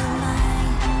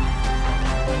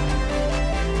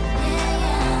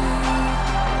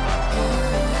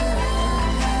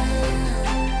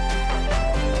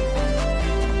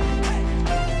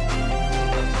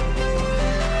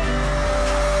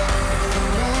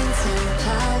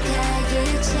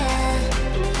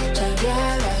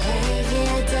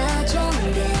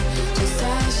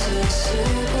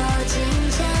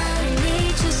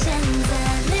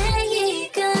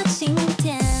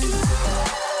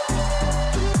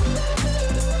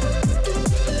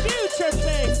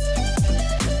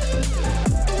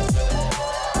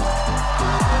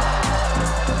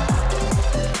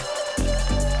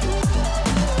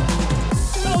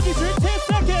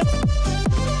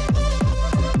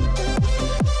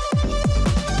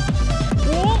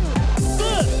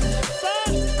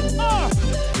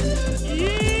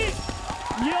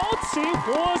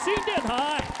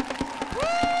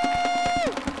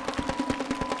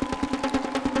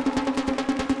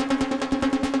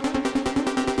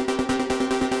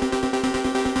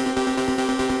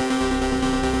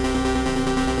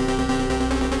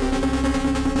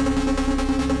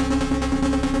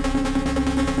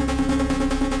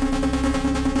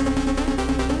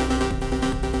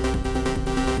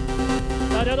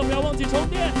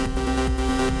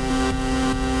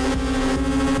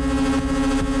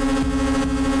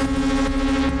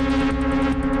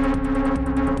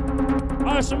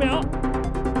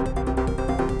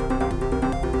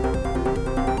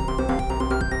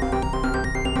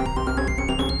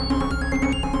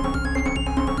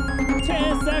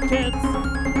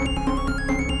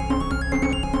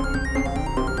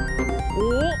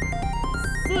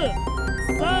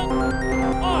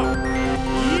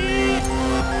seconds。5、4、3、2、1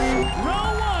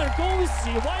 ，Round One， 恭喜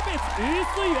YBits 于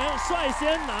思源率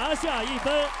先拿下1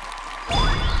分。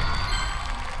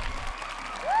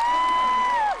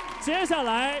接下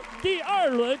来第2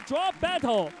轮 Drop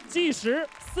Battle， 计时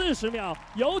40秒，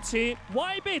有请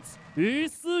YBits 于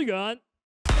思源。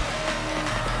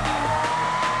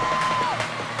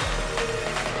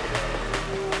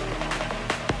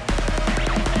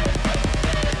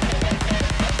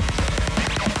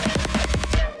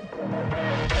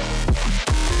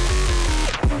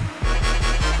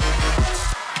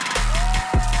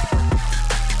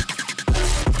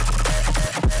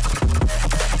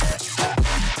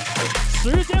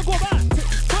时间过半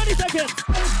 ，20 seconds。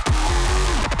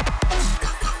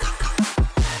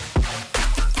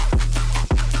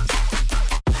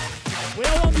不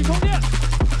要忘记充电。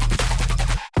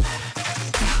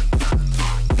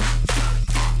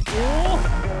5、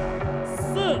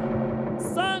4、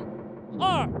3、2、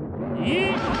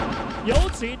1，有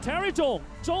请 Terry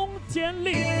钟天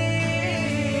令。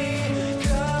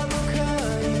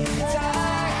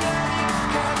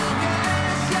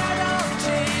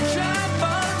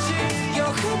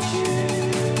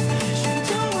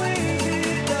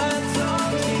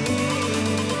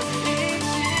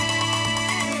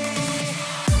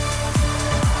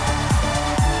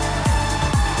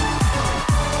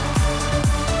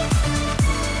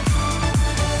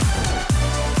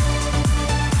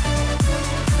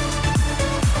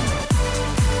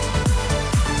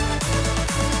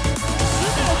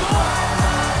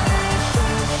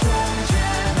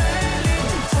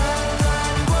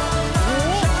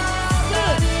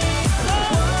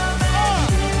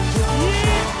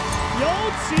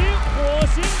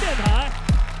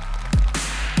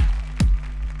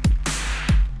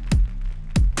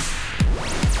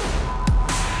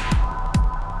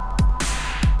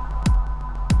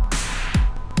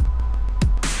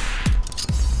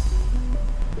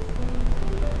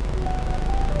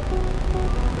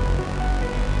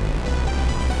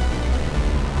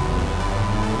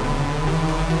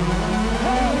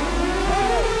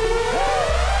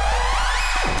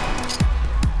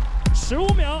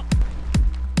15秒。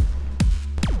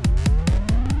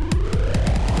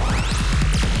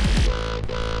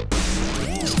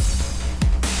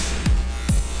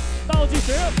倒计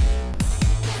时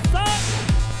，3、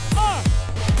2、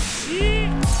1。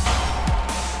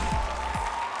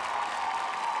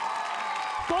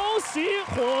恭喜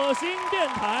火星电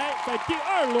台在第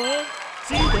2轮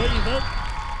击得1分。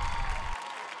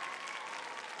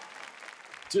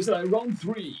接下来 Round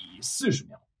 3 40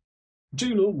秒。这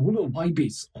一轮无论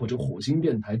YBits 或者火星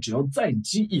电台，只要再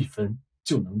积1分，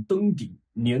就能登顶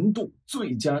年度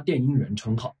最佳电音人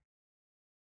称号。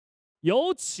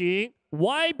有请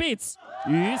YBits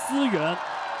于思源。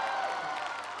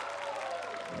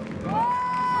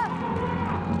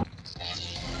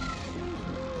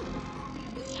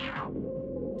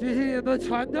这是你的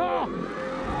传统，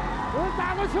我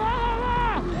打个拳好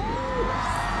了。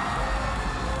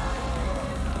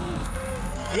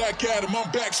Black Adam,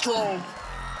 I'm back strong.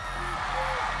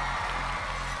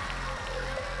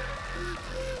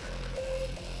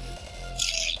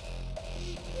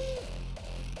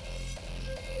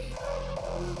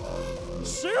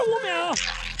 $15秒。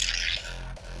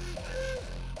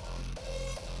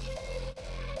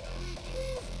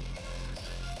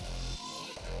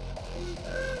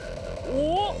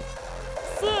5、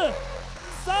4、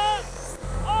3、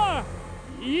2、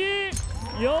1。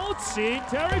有请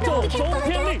Terry 钟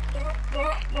天令。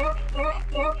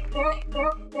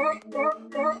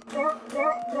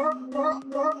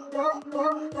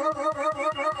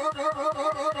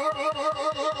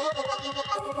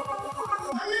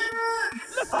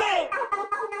Let's go！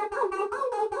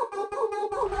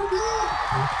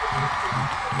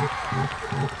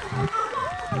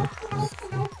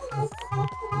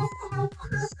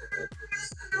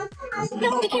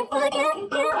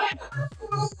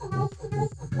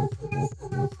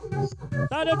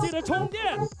 大家记得充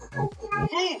电。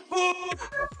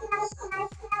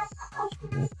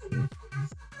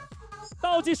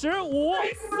倒计时5、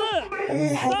4、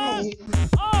3、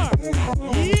2、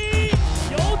1，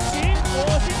有请火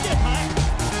星电台。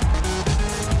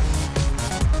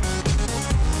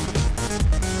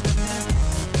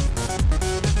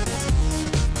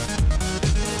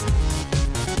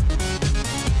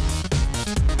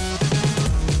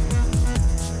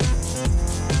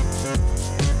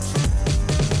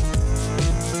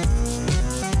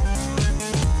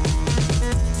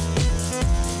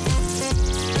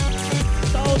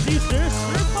倒计时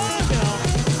18秒。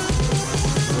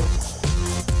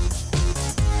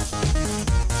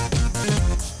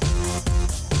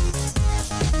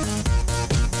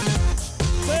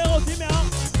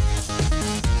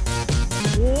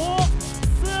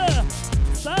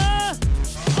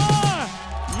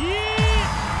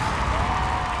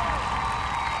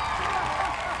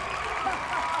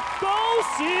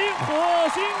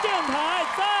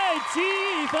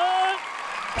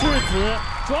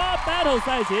抓 battle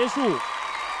赛结束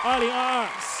，2022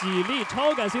喜力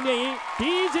超感新电音第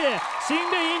1届新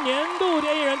电音年度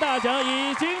电音人大奖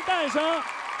已经诞生，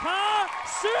他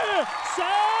是谁？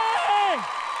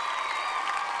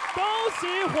恭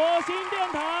喜火星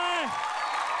电台！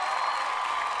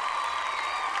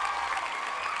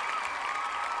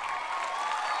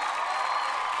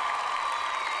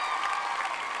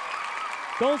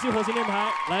恭喜火星电台，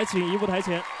来请移步台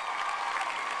前。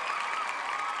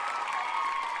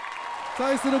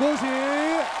再次的恭喜！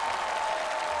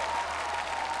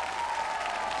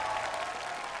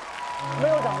没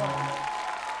有掌声。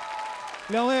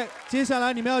2位，接下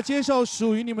来你们要接受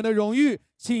属于你们的荣誉，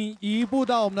请移步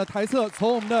到我们的台侧，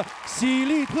从我们的喜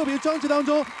力特别装置当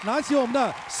中拿起我们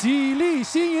的喜力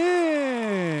新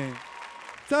颖。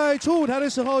在出舞台的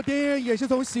时候，电音人也是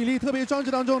从喜力特别装置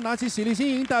当中拿起喜力新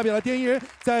颖，代表了电音人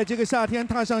在这个夏天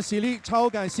踏上喜力超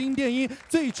感新电音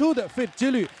最初的 Feat 之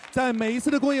旅。在每一次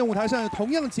的公演舞台上，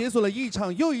同样解锁了一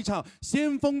场又一场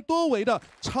先锋多维的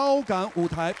超感舞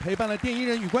台，陪伴了电音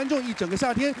人与观众一整个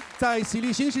夏天。在喜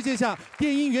力新世界下，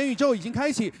电音元宇宙已经开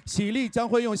启，喜力将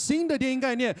会用新的电音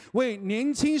概念为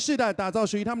年轻世代打造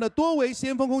属于他们的多维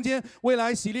先锋空间。未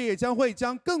来喜力也将会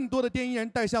将更多的电音人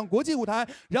带向国际舞台，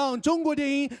让中国电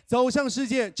音走向世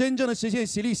界，真正的实现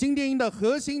喜力新电音的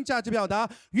核心价值表达，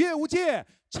乐无界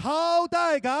超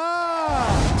带感。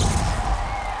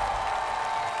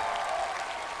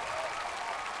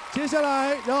接下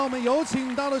来，让我们有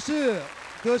请到的是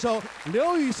歌手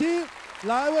刘雨昕，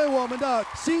来为我们的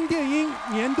新电音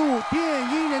年度电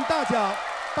音人大奖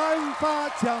颁发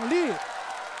奖励，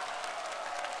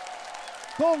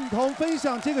共同分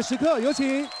享这个时刻。有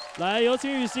请，来，有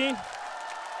请雨昕。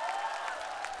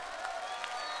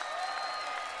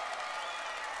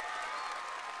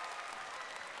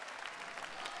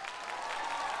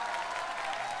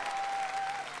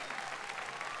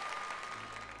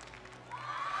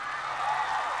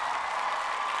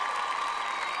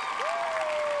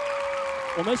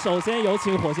我们首先有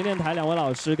请火星电台2位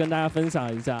老师跟大家分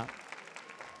享一下。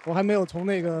我还没有从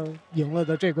那个赢了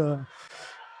的这种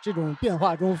变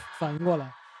化中反应过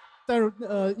来，但是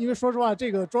因为说实话，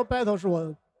这个 drop battle 是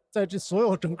我在这所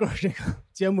有整个这个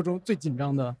节目中最紧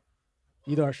张的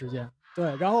一段时间。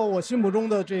对，然后我心目中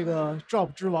的这个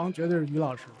drop 之王绝对是于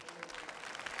老师。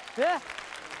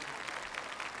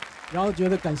然后觉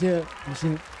得感谢雨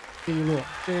昕第一路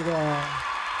这个。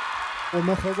我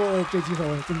们合作的这几首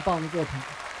这么棒的作品。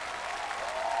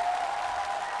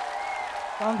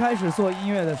刚开始做音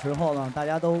乐的时候呢，大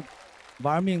家都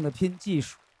玩命的拼技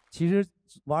术。其实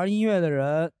玩音乐的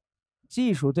人，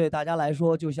技术对大家来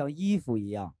说就像衣服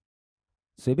一样，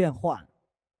随便换，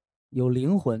有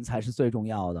灵魂才是最重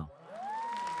要的。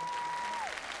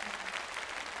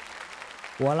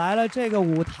我来了这个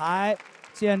舞台，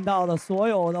见到的所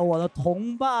有的我的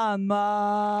同伴们。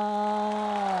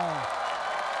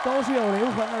都是有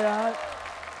灵魂的人，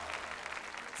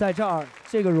在这儿，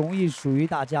这个荣誉属于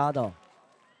大家的。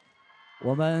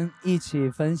我们一起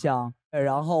分享，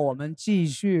然后我们继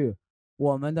续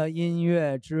我们的音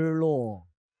乐之路，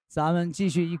咱们继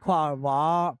续一块儿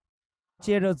玩，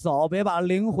接着走，别把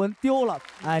灵魂丢了。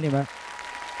爱你们。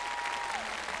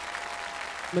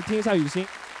我们听一下雨昕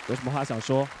有什么话想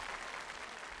说？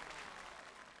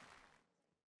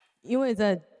因为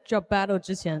在drop battle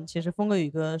之前，其实峰哥宇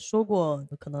哥说过，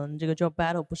可能这个 drop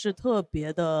battle 不是特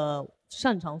别的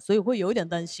擅长，所以会有一点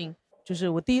担心。就是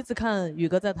我第一次看宇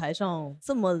哥在台上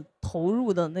这么投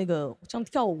入的那个，像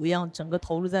跳舞一样，整个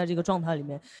投入在这个状态里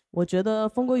面。我觉得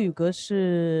峰哥宇哥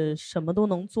是什么都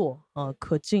能做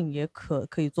可静也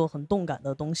可以做很动感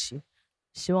的东西。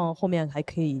希望后面还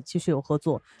可以继续有合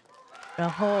作，然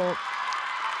后。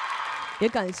也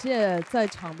感谢在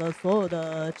场的所有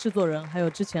的制作人，还有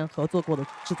之前合作过的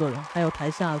制作人，还有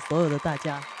台下所有的大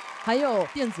家，还有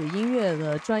电子音乐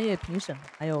的专业评审，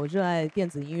还有热爱电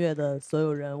子音乐的所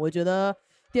有人。我觉得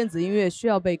电子音乐需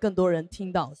要被更多人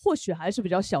听到，或许还是比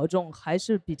较小众，还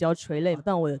是比较垂类，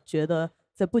但我觉得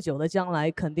在不久的将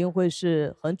来肯定会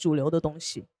是很主流的东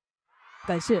西。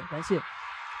感谢，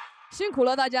辛苦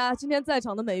了大家，今天在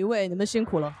场的每一位，你们辛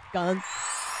苦了，感恩。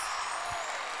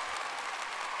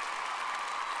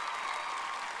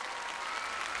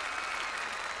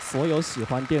所有喜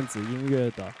欢电子音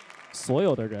乐的所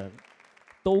有的人，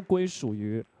都归属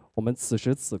于我们此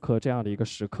时此刻这样的一个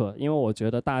时刻。因为我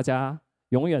觉得大家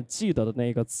永远记得的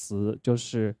那个词就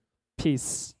是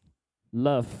peace、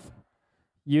love、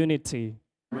unity、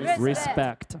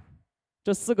respect。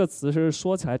这4个词是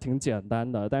说起来挺简单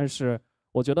的，但是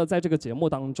我觉得在这个节目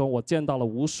当中，我见到了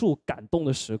无数感动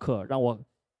的时刻，让我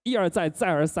一而再、再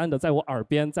而三的在我耳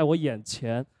边、在我眼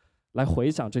前来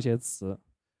回想这些词。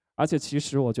而且其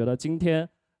实我觉得今天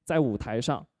在舞台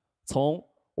上，从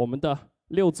我们的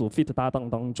6组 feat 搭档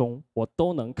当中，我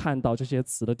都能看到这些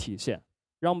词的体现。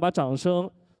让我们把掌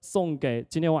声送给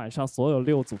今天晚上所有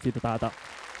6组 feat 搭档，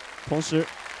同时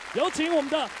有请我们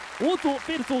的5组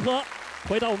feat 组合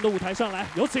回到我们的舞台上来，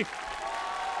有请。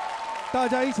大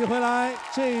家一起回来，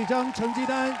这张成绩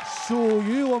单属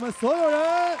于我们所有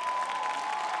人。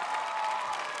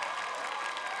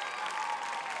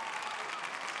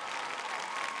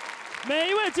每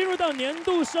一位进入到年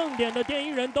度盛典的电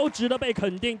音人都值得被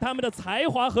肯定，他们的才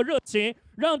华和热情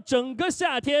让整个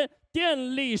夏天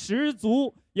电力十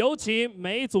足。有请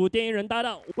每组电音人搭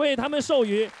档为他们授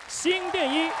予新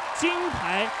电音金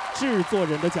牌制作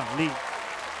人的奖励。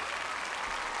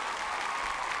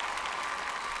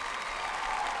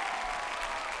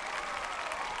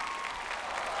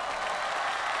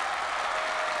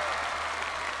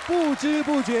不知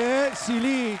不觉，喜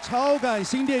力超感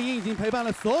新电音已经陪伴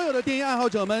了所有的电音爱好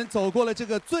者们走过了这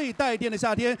个最带电的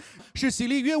夏天。是喜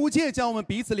力乐无界将我们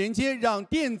彼此连接，让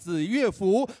电子乐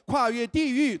符跨越地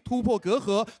域，突破隔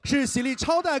阂。是喜力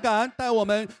超带感带我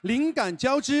们灵感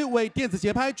交织，为电子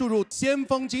节拍注入先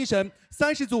锋精神。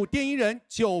30组电音人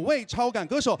，9位超感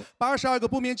歌手，82个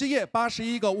不眠之夜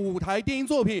，81个舞台电音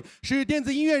作品，是电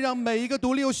子音乐让每一个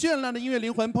独立又绚烂的音乐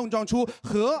灵魂碰撞出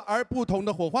和而不同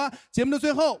的火花。节目的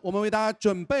最后，我们为大家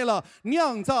准备了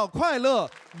酿造快乐、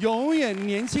永远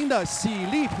年轻的喜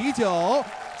力啤酒，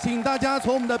请大家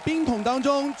从我们的冰桶当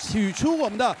中取出我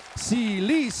们的喜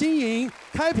力新饮，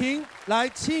开瓶来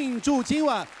庆祝今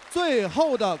晚最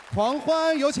后的狂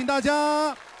欢。有请大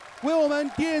家为我们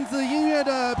电子音乐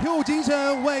的披露精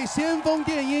神，为先锋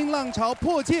电音浪潮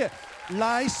破界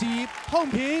来洗碰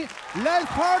瓶 ，Let's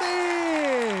party！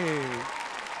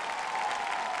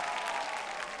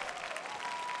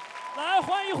 来，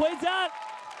欢迎回家。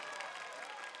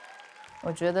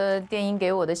我觉得电音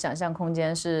给我的想象空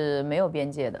间是没有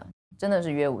边界的，真的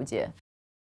是乐无界。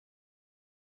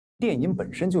电音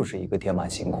本身就是一个天马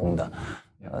行空的，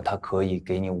它可以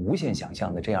给你无限想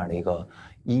象的这样的一个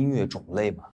音乐种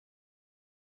类吧。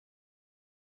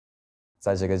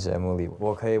在这个节目里，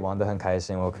我可以玩得很开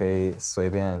心，我可以随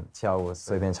便跳舞、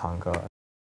随便唱歌。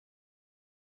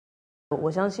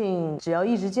我相信，只要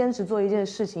一直坚持做一件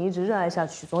事情，一直热爱下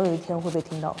去，总有一天会被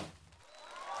听到。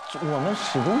我们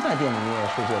始终在电子音乐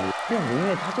世界里，电子音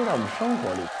乐它就在我们生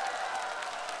活里。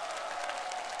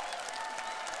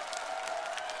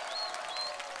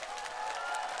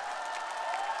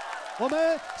我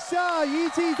们下一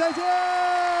季再见。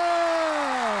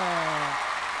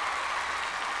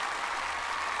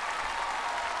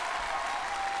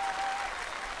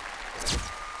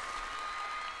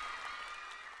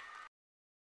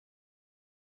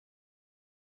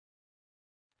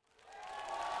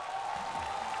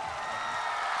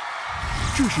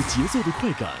这是节奏的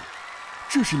快感，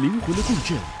这是灵魂的共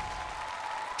振，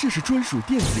这是专属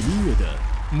电子音乐的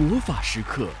魔法时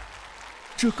刻，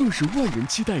这更是万人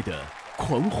期待的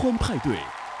狂欢派对。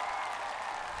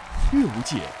乐无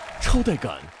界，超带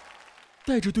感，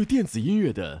带着对电子音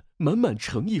乐的满满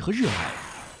诚意和热爱，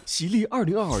喜力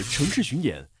2022城市巡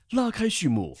演拉开序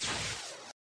幕。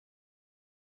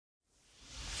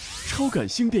超感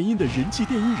星电音的人气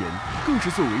电音人，更是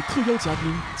作为特邀嘉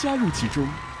宾加入其中。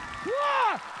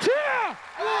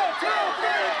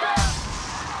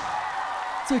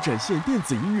在展现电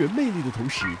子音乐魅力的同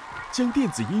时，将电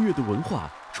子音乐的文化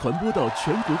传播到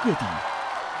全国各地，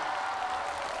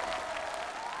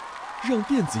让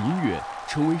电子音乐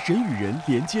成为人与人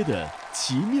连接的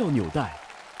奇妙纽带。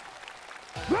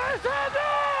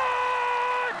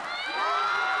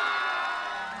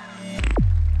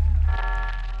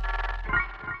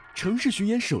城市巡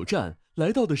演首站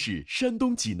来到的是山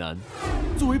东济南。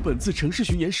作为本次城市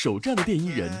巡演首站的电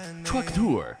音人 Truck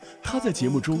Tour， 他在节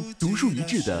目中独树一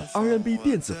帜的 R&B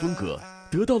电子风格，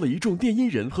得到了一众电音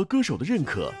人和歌手的认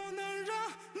可。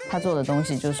他做的东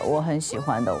西就是我很喜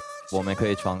欢的。我们可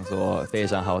以创作非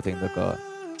常好听的歌，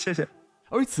谢谢。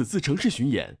而此次城市巡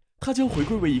演，他将回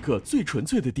归为一个最纯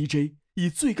粹的 DJ， 以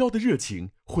最高的热情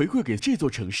回馈给这座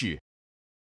城市。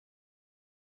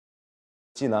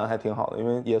济南还挺好的，因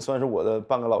为也算是我的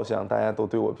半个老乡，大家都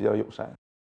对我比较友善。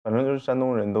反正就是山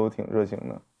东人都挺热情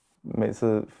的，每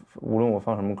次无论我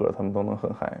放什么歌，他们都能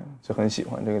很嗨，就很喜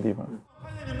欢这个地方。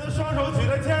看见你们的双手举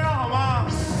在天上好吗？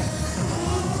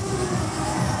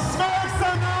 Make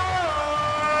some noise！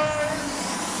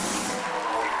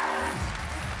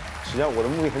 实际上我的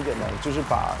目的很简单，就是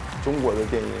把中国的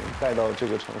电音带到这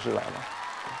个城市来嘛。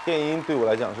电音对我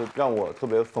来讲是让我特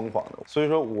别疯狂的，所以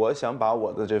说我想把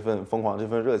我的这份疯狂、这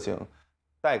份热情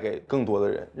带给更多的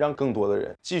人，让更多的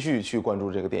人继续去关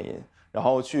注这个电音，然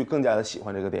后去更加的喜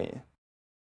欢这个电音。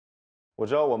我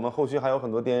知道我们后续还有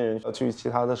很多电音人要去其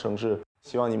他的城市，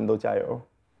希望你们都加油。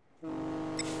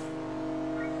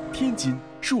天津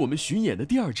是我们巡演的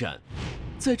第2站，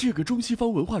在这个中西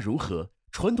方文化融合、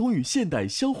传统与现代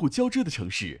相互交织的城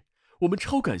市，我们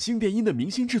超感星电音的明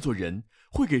星制作人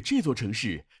会给这座城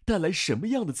市带来什么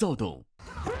样的躁动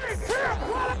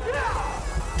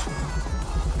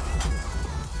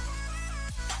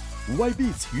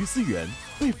？YBeats 于思源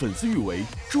被粉丝誉为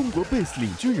中国贝斯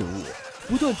领军人物，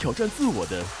不断挑战自我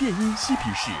的电音嬉皮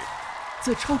士。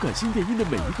在超感星电音的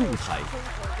每一个舞台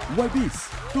 ，YBeats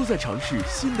都在尝试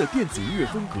新的电子音乐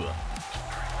风格。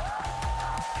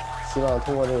希望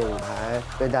通过这个舞台，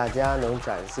为大家能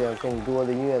展现更多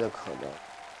的音乐的可能。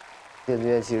电子音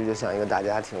乐其实就像一个大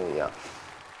家庭一样，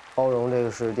包容这个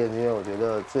是电子音乐我觉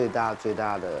得最大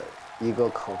的一个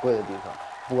可贵的地方。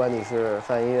不管你是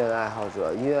泛音乐的爱好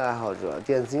者、音乐爱好者、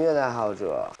电子音乐的爱好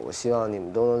者，我希望你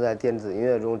们都能在电子音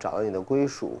乐中找到你的归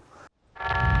属。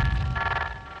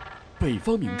北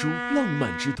方明珠，浪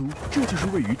漫之都，这就是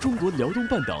位于中国辽东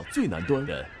半岛最南端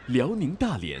的辽宁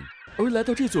大连。而来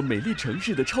到这座美丽城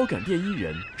市的超感电音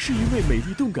人，是一位美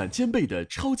丽动感兼备的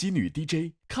超级女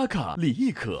DJ 卡卡李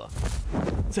亦可。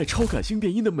在超感星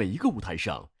电音的每一个舞台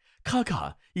上，卡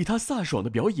卡以她飒爽的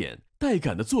表演、带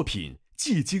感的作品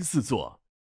技惊四座。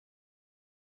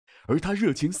而她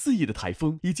热情四溢的台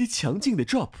风以及强劲的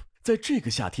drop， 在这个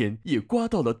夏天也刮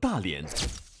到了大连。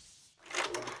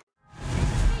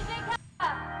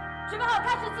准备好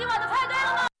开始今晚的派对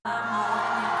了吗？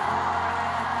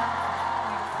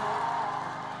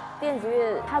电子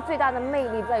乐它最大的魅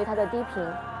力在于它的低频，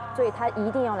所以它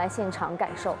一定要来现场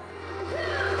感受。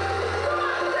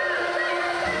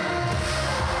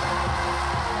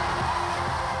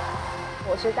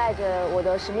我是带着我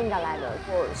的使命感来的，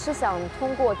我是想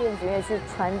通过电子乐去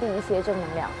传递一些正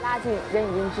能量，拉近人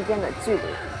与人之间的距离。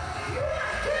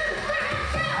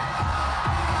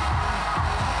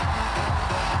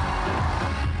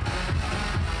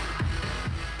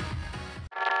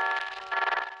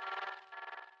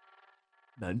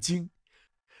南京，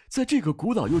在这个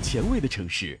古老又前卫的城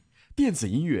市，电子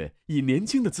音乐以年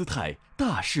轻的姿态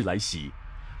大势来袭。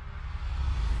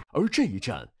而这一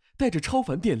站，带着超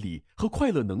凡电力和快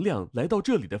乐能量来到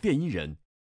这里的电音人，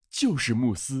就是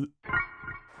慕斯。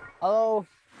Hello，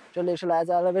 这里是来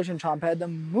自 Elevation 厂牌的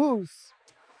Moose，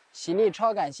 喜力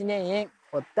超感新电音，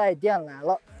我带电来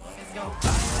了。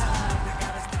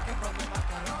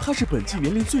他是本季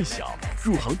年龄最小、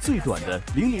入行最短的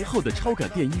00后的超感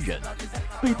电音人，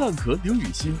被蛋壳刘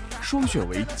雨欣双选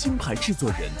为金牌制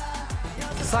作人。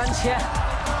3000。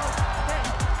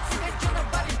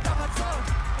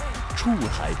初舞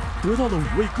台得到了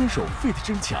5位歌手 Feat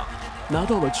争抢，拿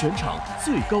到了全场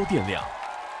最高电量。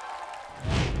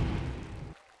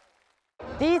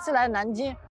第一次来南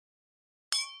京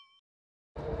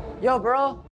 ，Yo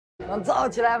bro， 能燥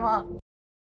起来吗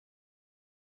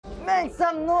 ？Make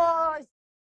some noise！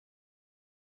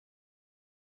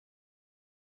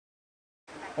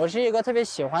 我是一个特别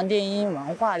喜欢电音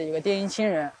文化的一个电音新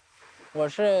人，我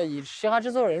是以嘻哈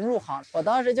制作人入行，我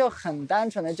当时就很单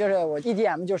纯的就是我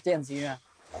EDM 就是电子音乐。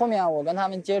后面我跟他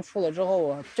们接触了之后，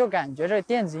我就感觉这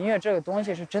电子音乐这个东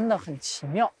西是真的很奇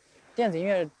妙。电子音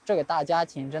乐这个大家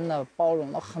庭真的包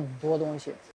容了很多东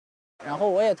西，然后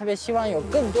我也特别希望有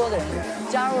更多的人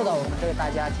加入到我们这个大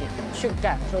家庭，去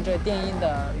感受这个电音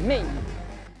的魅力。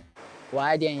我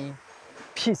爱电音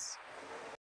 ，peace。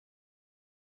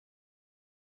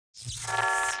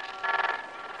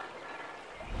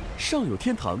上有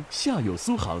天堂，下有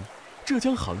苏杭，浙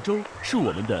江杭州是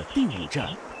我们的第5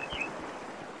站。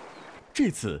这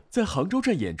次在杭州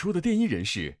站演出的电音人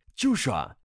是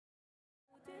YOUKU，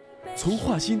 从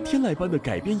华新天籁般的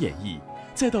改编演绎，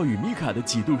再到与米卡的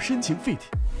几度深情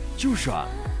feat，YOUKU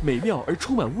美妙而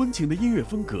充满温情的音乐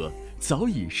风格早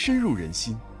已深入人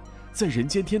心。在人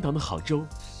间天堂的杭州，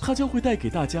它将会带给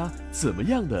大家怎么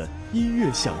样的音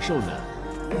乐享受呢？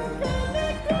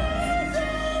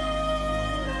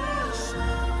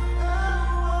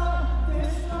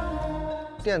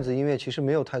电子音乐其实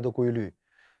没有太多规律，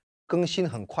更新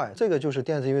很快，这个就是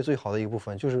电子音乐最好的一个部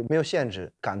分，就是没有限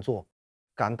制，敢做，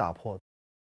敢打破。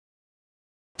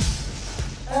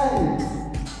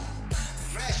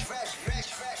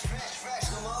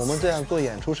我们这样做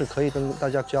演出是可以跟大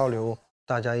家交流，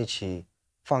大家一起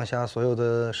放下所有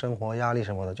的生活压力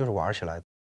什么的，就是玩起来，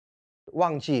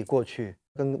忘记过去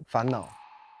跟烦恼。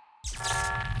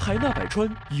海纳百川，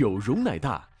有容乃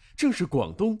大。正是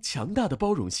广东强大的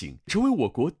包容性，成为我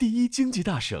国第1经济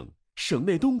大省。省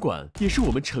内东莞也是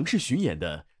我们城市巡演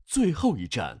的最后一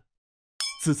站。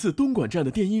此次东莞站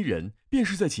的电音人，便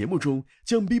是在节目中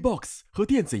将 B-box 和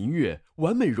电子音乐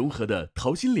完美融合的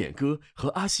桃心脸哥和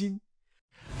阿星，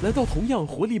来到同样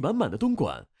活力满满的东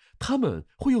莞，他们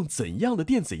会用怎样的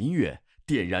电子音乐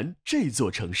点燃这座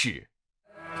城市？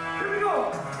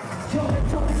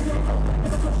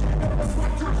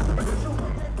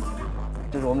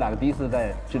这是我们两个第一次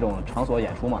在这种场所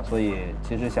演出嘛，所以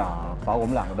其实想把我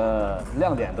们两个的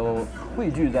亮点都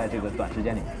汇聚在这个短时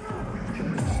间里。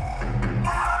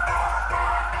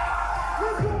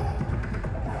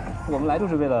我们来就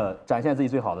是为了展现自己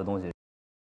最好的东西，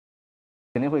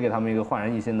肯定会给他们一个焕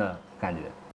然一新的感觉。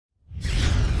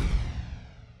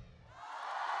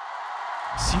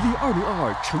习力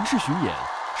2022城市巡演，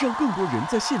让更多人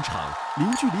在现场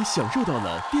零距离享受到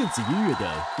了电子音乐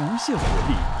的无限活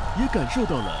力，也感受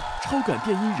到了超感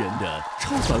电音人的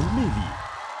超凡魅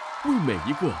力，为每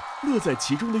一个乐在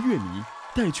其中的乐迷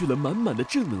带去了满满的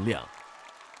正能量，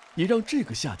也让这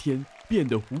个夏天变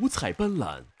得五彩斑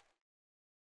斓。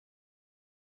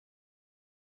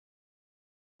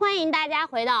欢迎大家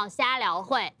回到瞎聊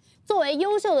会。作为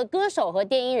优秀的歌手和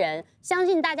电音人，相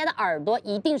信大家的耳朵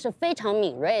一定是非常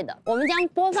敏锐的。我们将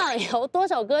播放由多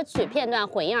首歌曲片段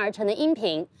混音而成的音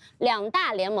频，两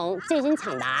大联盟进行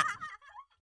抢答。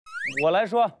我来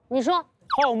说，你说。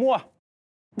泡沫。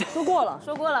说过了，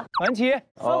说过了。传奇。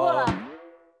说过了。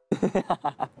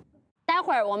待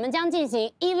会儿我们将进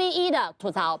行1v1的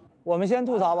吐槽。我们先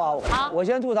吐槽吧。好，我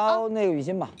先吐槽那个雨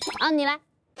欣吧。啊，你来。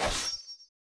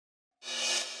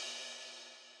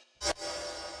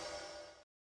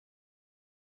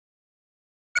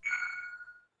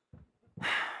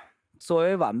作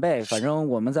为晚辈，反正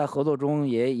我们在合作中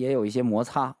也有一些摩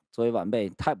擦。作为晚辈，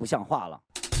太不像话了。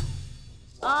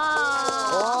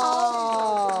啊！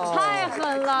太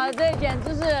狠了，这简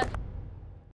直是。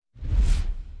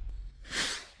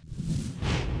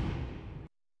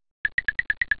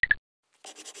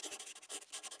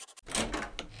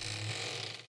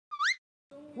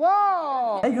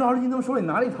哇！哎，于老师，你怎么手里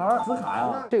拿了一沓紫卡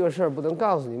呀？这个事儿不能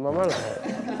告诉你，慢慢来。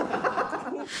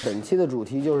本期的主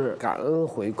题就是感恩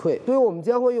回馈，所以我们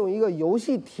将会用一个游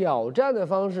戏挑战的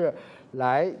方式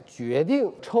来决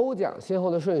定抽奖先后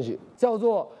的顺序，叫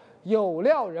做有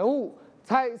料人物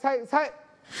猜猜猜。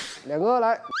两个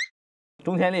来，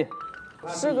钟天力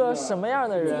是个什么样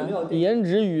的人？颜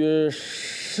值与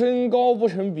身高不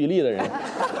成比例的人。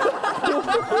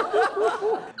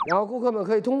然后顾客们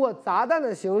可以通过砸蛋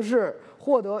的形式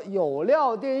获得有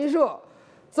料电音社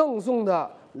赠送的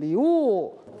礼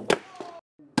物。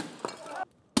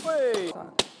会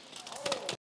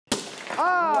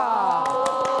啊！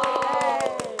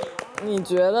你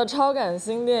觉得超感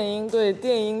星电音对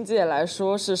电音界来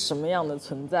说是什么样的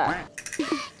存在？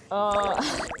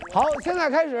好，现在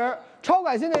开始超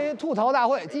感星电音吐槽大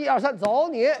会，1、2、3，走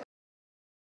你！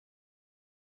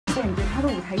感觉他的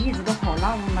舞台一直都好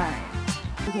浪漫呀，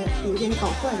有点搞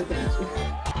怪的感觉。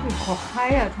对，好嗨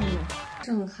呀，他们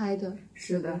是很嗨的。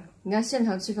是的，你看现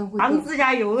场气氛会。咱们自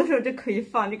驾游的时候就可以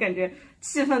放，就感觉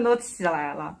气氛都起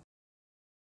来了。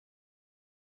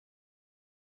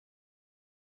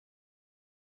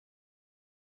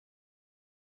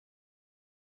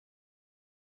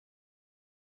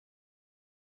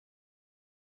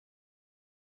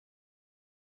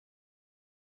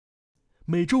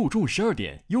每周五中午12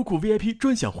点，优酷 VIP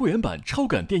专享会员版超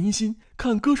感电音新，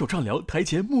看歌手畅聊台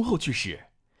前幕后趣事；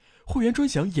会员专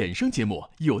享衍生节目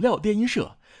有料电音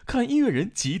社，看音乐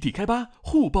人集体开扒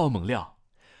互爆猛料。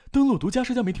登录独家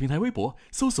社交媒体平台微博，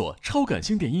搜索超感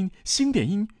星电音新电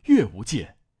音乐无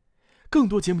界。更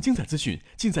多节目精彩资讯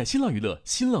尽在新浪娱乐、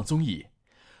新浪综艺。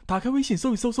打开微信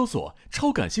搜一搜，搜索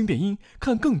超感星电音，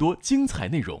看更多精彩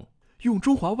内容。用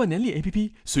中华万年历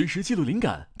APP 随时记录灵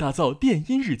感，打造电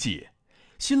音日记。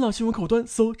新浪新闻客户端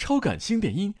搜超感星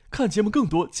电音，看节目更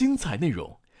多精彩内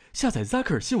容。下载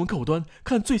Zaker 新闻客户端，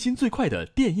看最新最快的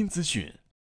电音资讯。